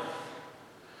 Why?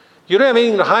 You don't have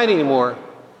anything to hide anymore.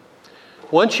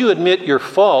 Once you admit your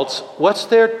faults, what's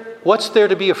there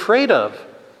to be afraid of?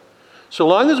 So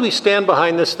long as we stand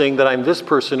behind this thing that I'm this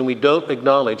person and we don't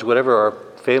acknowledge whatever our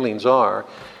failings are,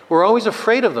 we're always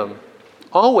afraid of them.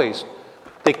 Always.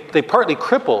 They partly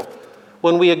cripple.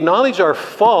 when we acknowledge our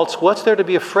faults, what's there to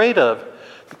be afraid of?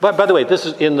 By the way, this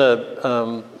is in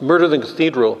the Murder in the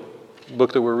Cathedral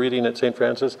book that we're reading at St.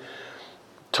 Francis.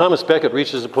 Thomas Becket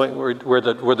reaches a point where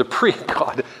the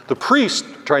priest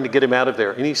trying to get him out of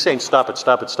there, and he's saying, "Stop it,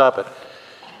 stop it, stop it."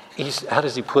 How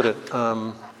does he put it?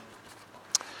 How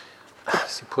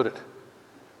does he put it?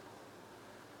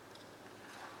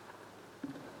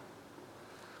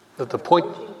 The point.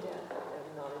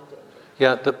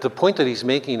 Yeah, the point that he's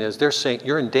making is they're saying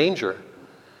you're in danger.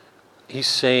 He's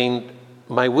saying,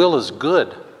 my will is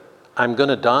good. I'm going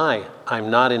to die. I'm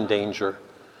not in danger.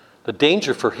 The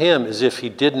danger for him is if he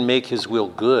didn't make his will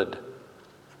good.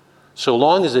 So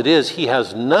long as it is, he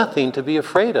has nothing to be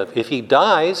afraid of. If he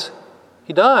dies,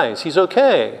 he dies. He's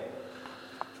okay.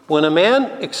 When a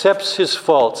man accepts his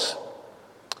faults,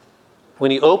 when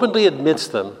he openly admits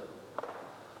them,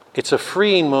 it's a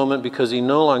freeing moment because he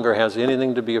no longer has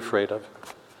anything to be afraid of.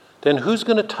 Then who's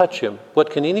going to touch him? What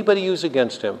can anybody use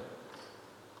against him?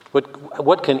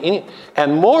 What can any...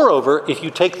 And moreover, if you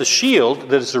take the shield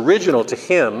that is original to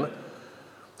him,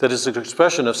 that is an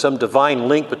expression of some divine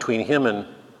link between him and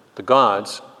the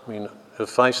gods. I mean,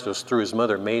 Hephaestus, through his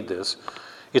mother, made this.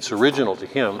 It's original to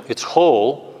him. It's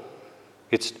whole.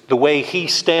 It's the way he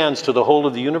stands to the whole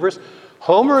of the universe.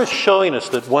 Homer is showing us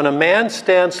that when a man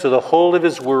stands to the whole of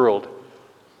his world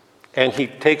and he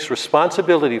takes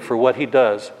responsibility for what he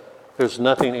does, there's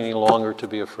nothing any longer to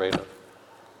be afraid of.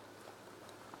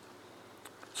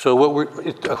 So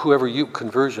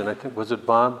conversion, I think, was it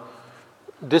Bob?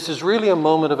 This is really a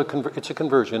moment of it's a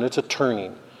conversion, it's a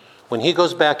turning. When he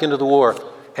goes back into the war,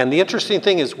 and the interesting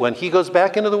thing is when he goes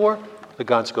back into the war, the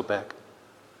gods go back.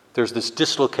 There's this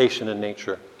dislocation in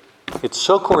nature. It's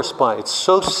so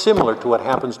similar to what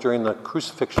happens during the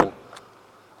crucifixion.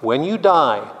 When you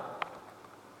die,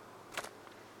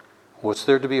 what's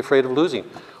there to be afraid of losing?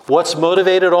 What's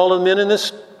motivated all the men in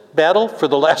this battle for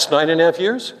the last 9.5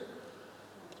 years?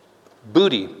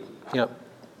 Booty. You know,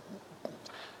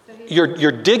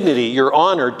 your dignity, your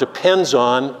honor depends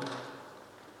on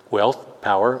wealth,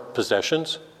 power,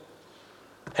 possessions,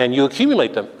 and you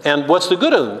accumulate them. And what's the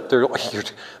good of them?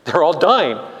 They're all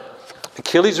dying.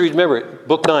 Achilles, remember,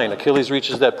 book 9, Achilles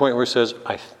reaches that point where he says,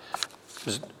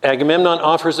 Agamemnon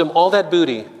offers him all that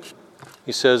booty.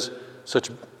 He says, such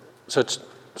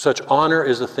honor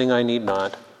is a thing I need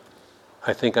not.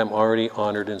 I think I'm already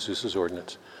honored in Zeus's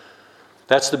ordinance.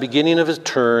 That's the beginning of his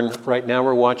turn. Right now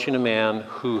we're watching a man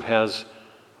who has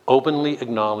openly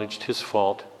acknowledged his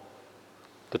fault.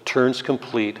 The turn's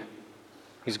complete.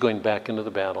 He's going back into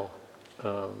the battle.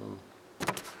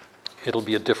 It'll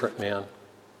be a different man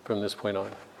from this point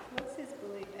on. What's his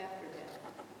belief after death?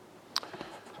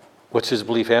 What's his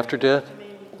belief after death? I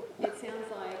mean, it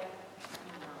sounds like,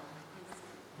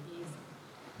 he's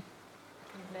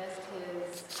confessed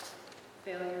his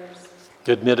failures,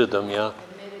 Admitted them, yeah.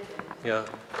 admitted them. Yeah.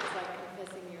 It's like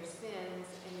confessing your sins,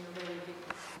 and you're ready to,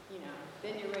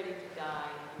 then you're ready to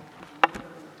die, and you go to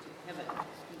heaven,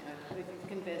 if you've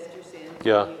confessed your sins.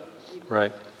 Yeah, you've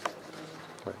right.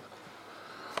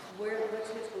 What's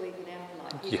his belief in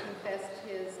afterlife? He's Yeah. confessed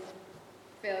his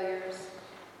failures,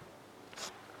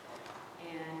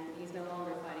 and he's no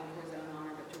longer fighting for his own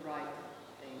honor, but to right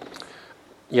things.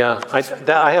 Yeah, I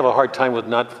have a hard time with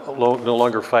no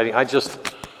longer fighting.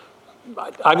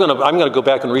 I'm gonna go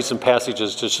back and read some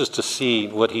passages just to see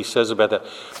what he says about that.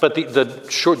 But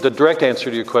the direct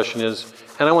answer to your question is,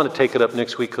 and I want to take it up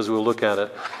next week because we'll look at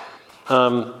it.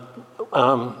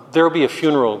 There will be a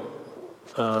funeral.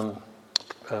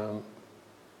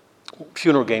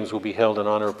 Funeral games will be held in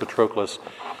honor of Patroclus,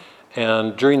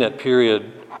 and during that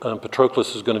period,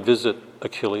 Patroclus is going to visit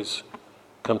Achilles,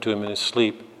 come to him in his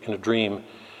sleep in a dream,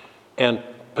 and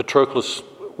Patroclus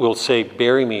will say,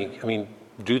 "Bury me." I mean,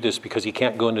 do this because he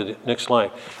can't go into the next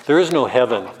life. There is no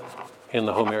heaven in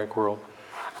the Homeric world.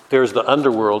 There's the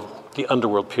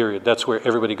underworld period. That's where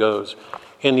everybody goes.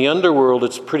 In the underworld,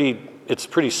 it's pretty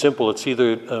simple. It's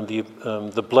either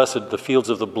the blessed, the fields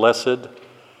of the blessed,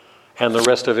 and the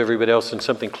rest of everybody else in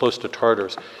something close to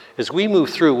Tartarus. As we move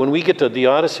through, when we get to the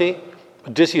Odyssey,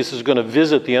 Odysseus is going to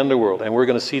visit the underworld, and we're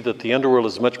going to see that the underworld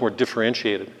is much more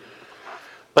differentiated.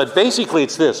 But basically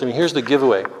it's this. I mean, here's the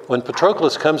giveaway. When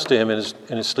Patroclus comes to him in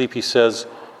his sleep, he says,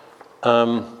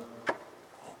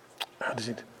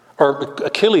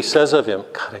 Achilles says of him,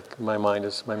 God, my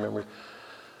memory,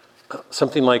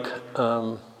 something like,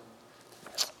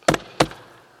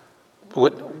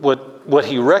 what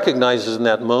he recognizes in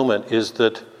that moment is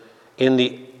that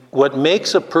what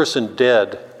makes a person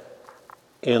dead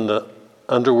in the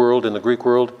underworld, in the Greek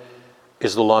world,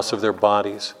 is the loss of their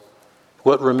bodies.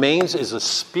 What remains is a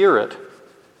spirit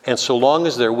And so long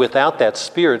as they're without that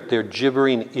spirit, they're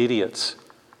gibbering idiots.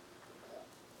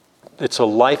 It's a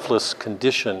lifeless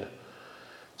condition.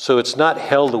 So it's not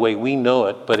hell the way we know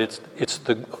it, but it's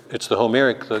the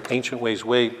Homeric, the ancient ways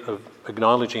way of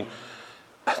acknowledging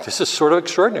this is sort of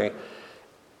extraordinary.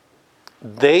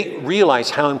 They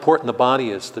realize how important the body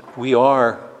is, that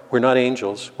we're not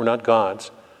angels, we're not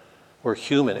gods, we're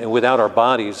human, and without our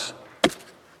bodies,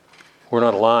 we're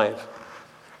not alive.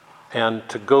 And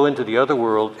to go into the other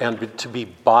world and to be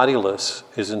bodiless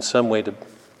is in some way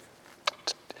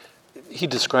he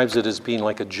describes it as being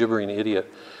like a gibbering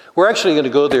idiot. We're actually going to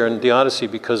go there in the Odyssey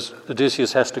because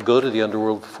Odysseus has to go to the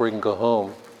underworld before he can go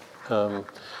home.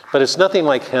 But it's nothing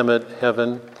like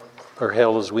heaven or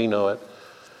hell as we know it.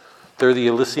 They're the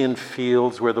Elysian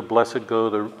fields where the blessed go,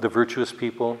 the virtuous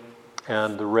people,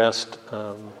 and the rest.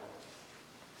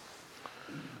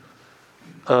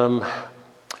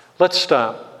 Let's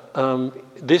stop.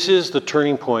 This is the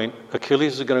turning point.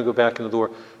 Achilles is going to go back into the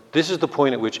war. This is the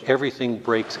point at which everything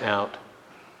breaks out.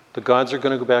 The gods are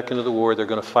going to go back into the war. They're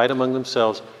going to fight among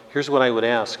themselves. Here's what I would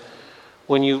ask.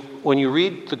 When you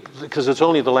read, because it's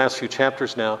only the last few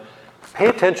chapters now, pay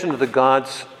attention to the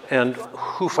gods and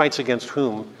who fights against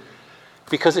whom,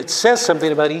 because it says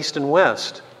something about East and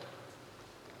West.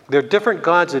 There are different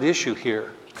gods at issue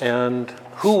here, and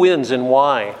who wins and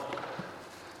why.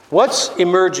 What's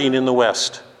emerging in the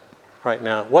West right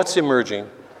now? What's emerging?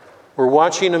 We're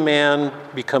watching a man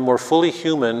become more fully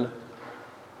human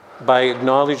by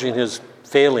acknowledging his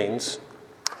failings,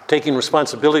 taking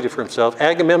responsibility for himself.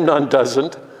 Agamemnon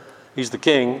doesn't. He's the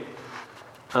king.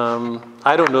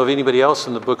 I don't know of anybody else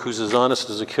in the book who's as honest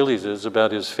as Achilles is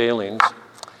about his failings.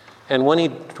 And when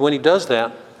he does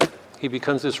that, he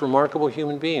becomes this remarkable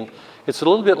human being. It's a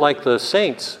little bit like the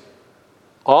saints,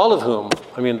 all of whom,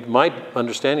 my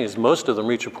understanding is most of them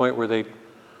reach a point where they,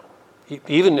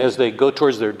 even as they go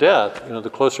towards their death, the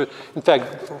closer. In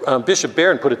fact, Bishop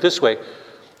Barron put it this way: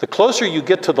 the closer you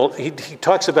get to he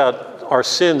talks about our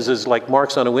sins as like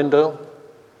marks on a window.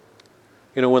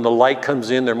 When the light comes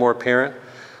in, they're more apparent.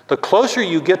 The closer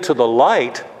you get to the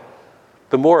light,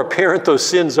 the more apparent those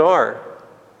sins are.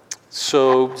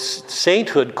 So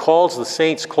sainthood calls the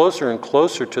saints closer and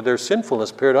closer to their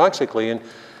sinfulness, paradoxically.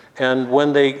 And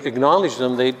when they acknowledge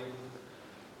them,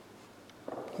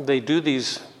 they do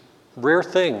these rare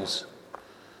things.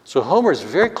 So Homer is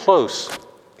very close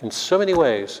in so many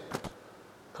ways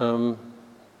to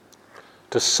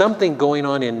something going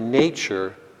on in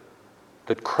nature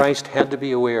that Christ had to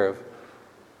be aware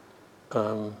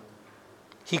of.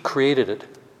 He created it.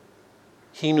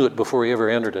 He knew it before he ever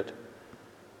entered it.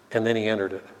 And then he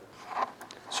entered it.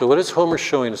 So what is Homer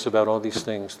showing us about all these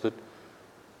things? That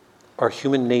our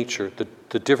human nature,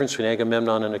 the difference between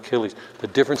Agamemnon and Achilles, the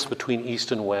difference between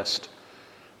East and West,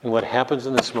 and what happens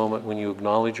in this moment when you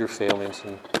acknowledge your failings.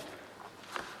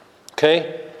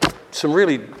 Okay? Some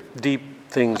really deep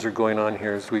things are going on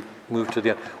here as we move to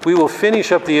the end. We will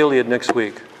finish up the Iliad next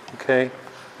week, okay?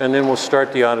 And then we'll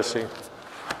start the Odyssey.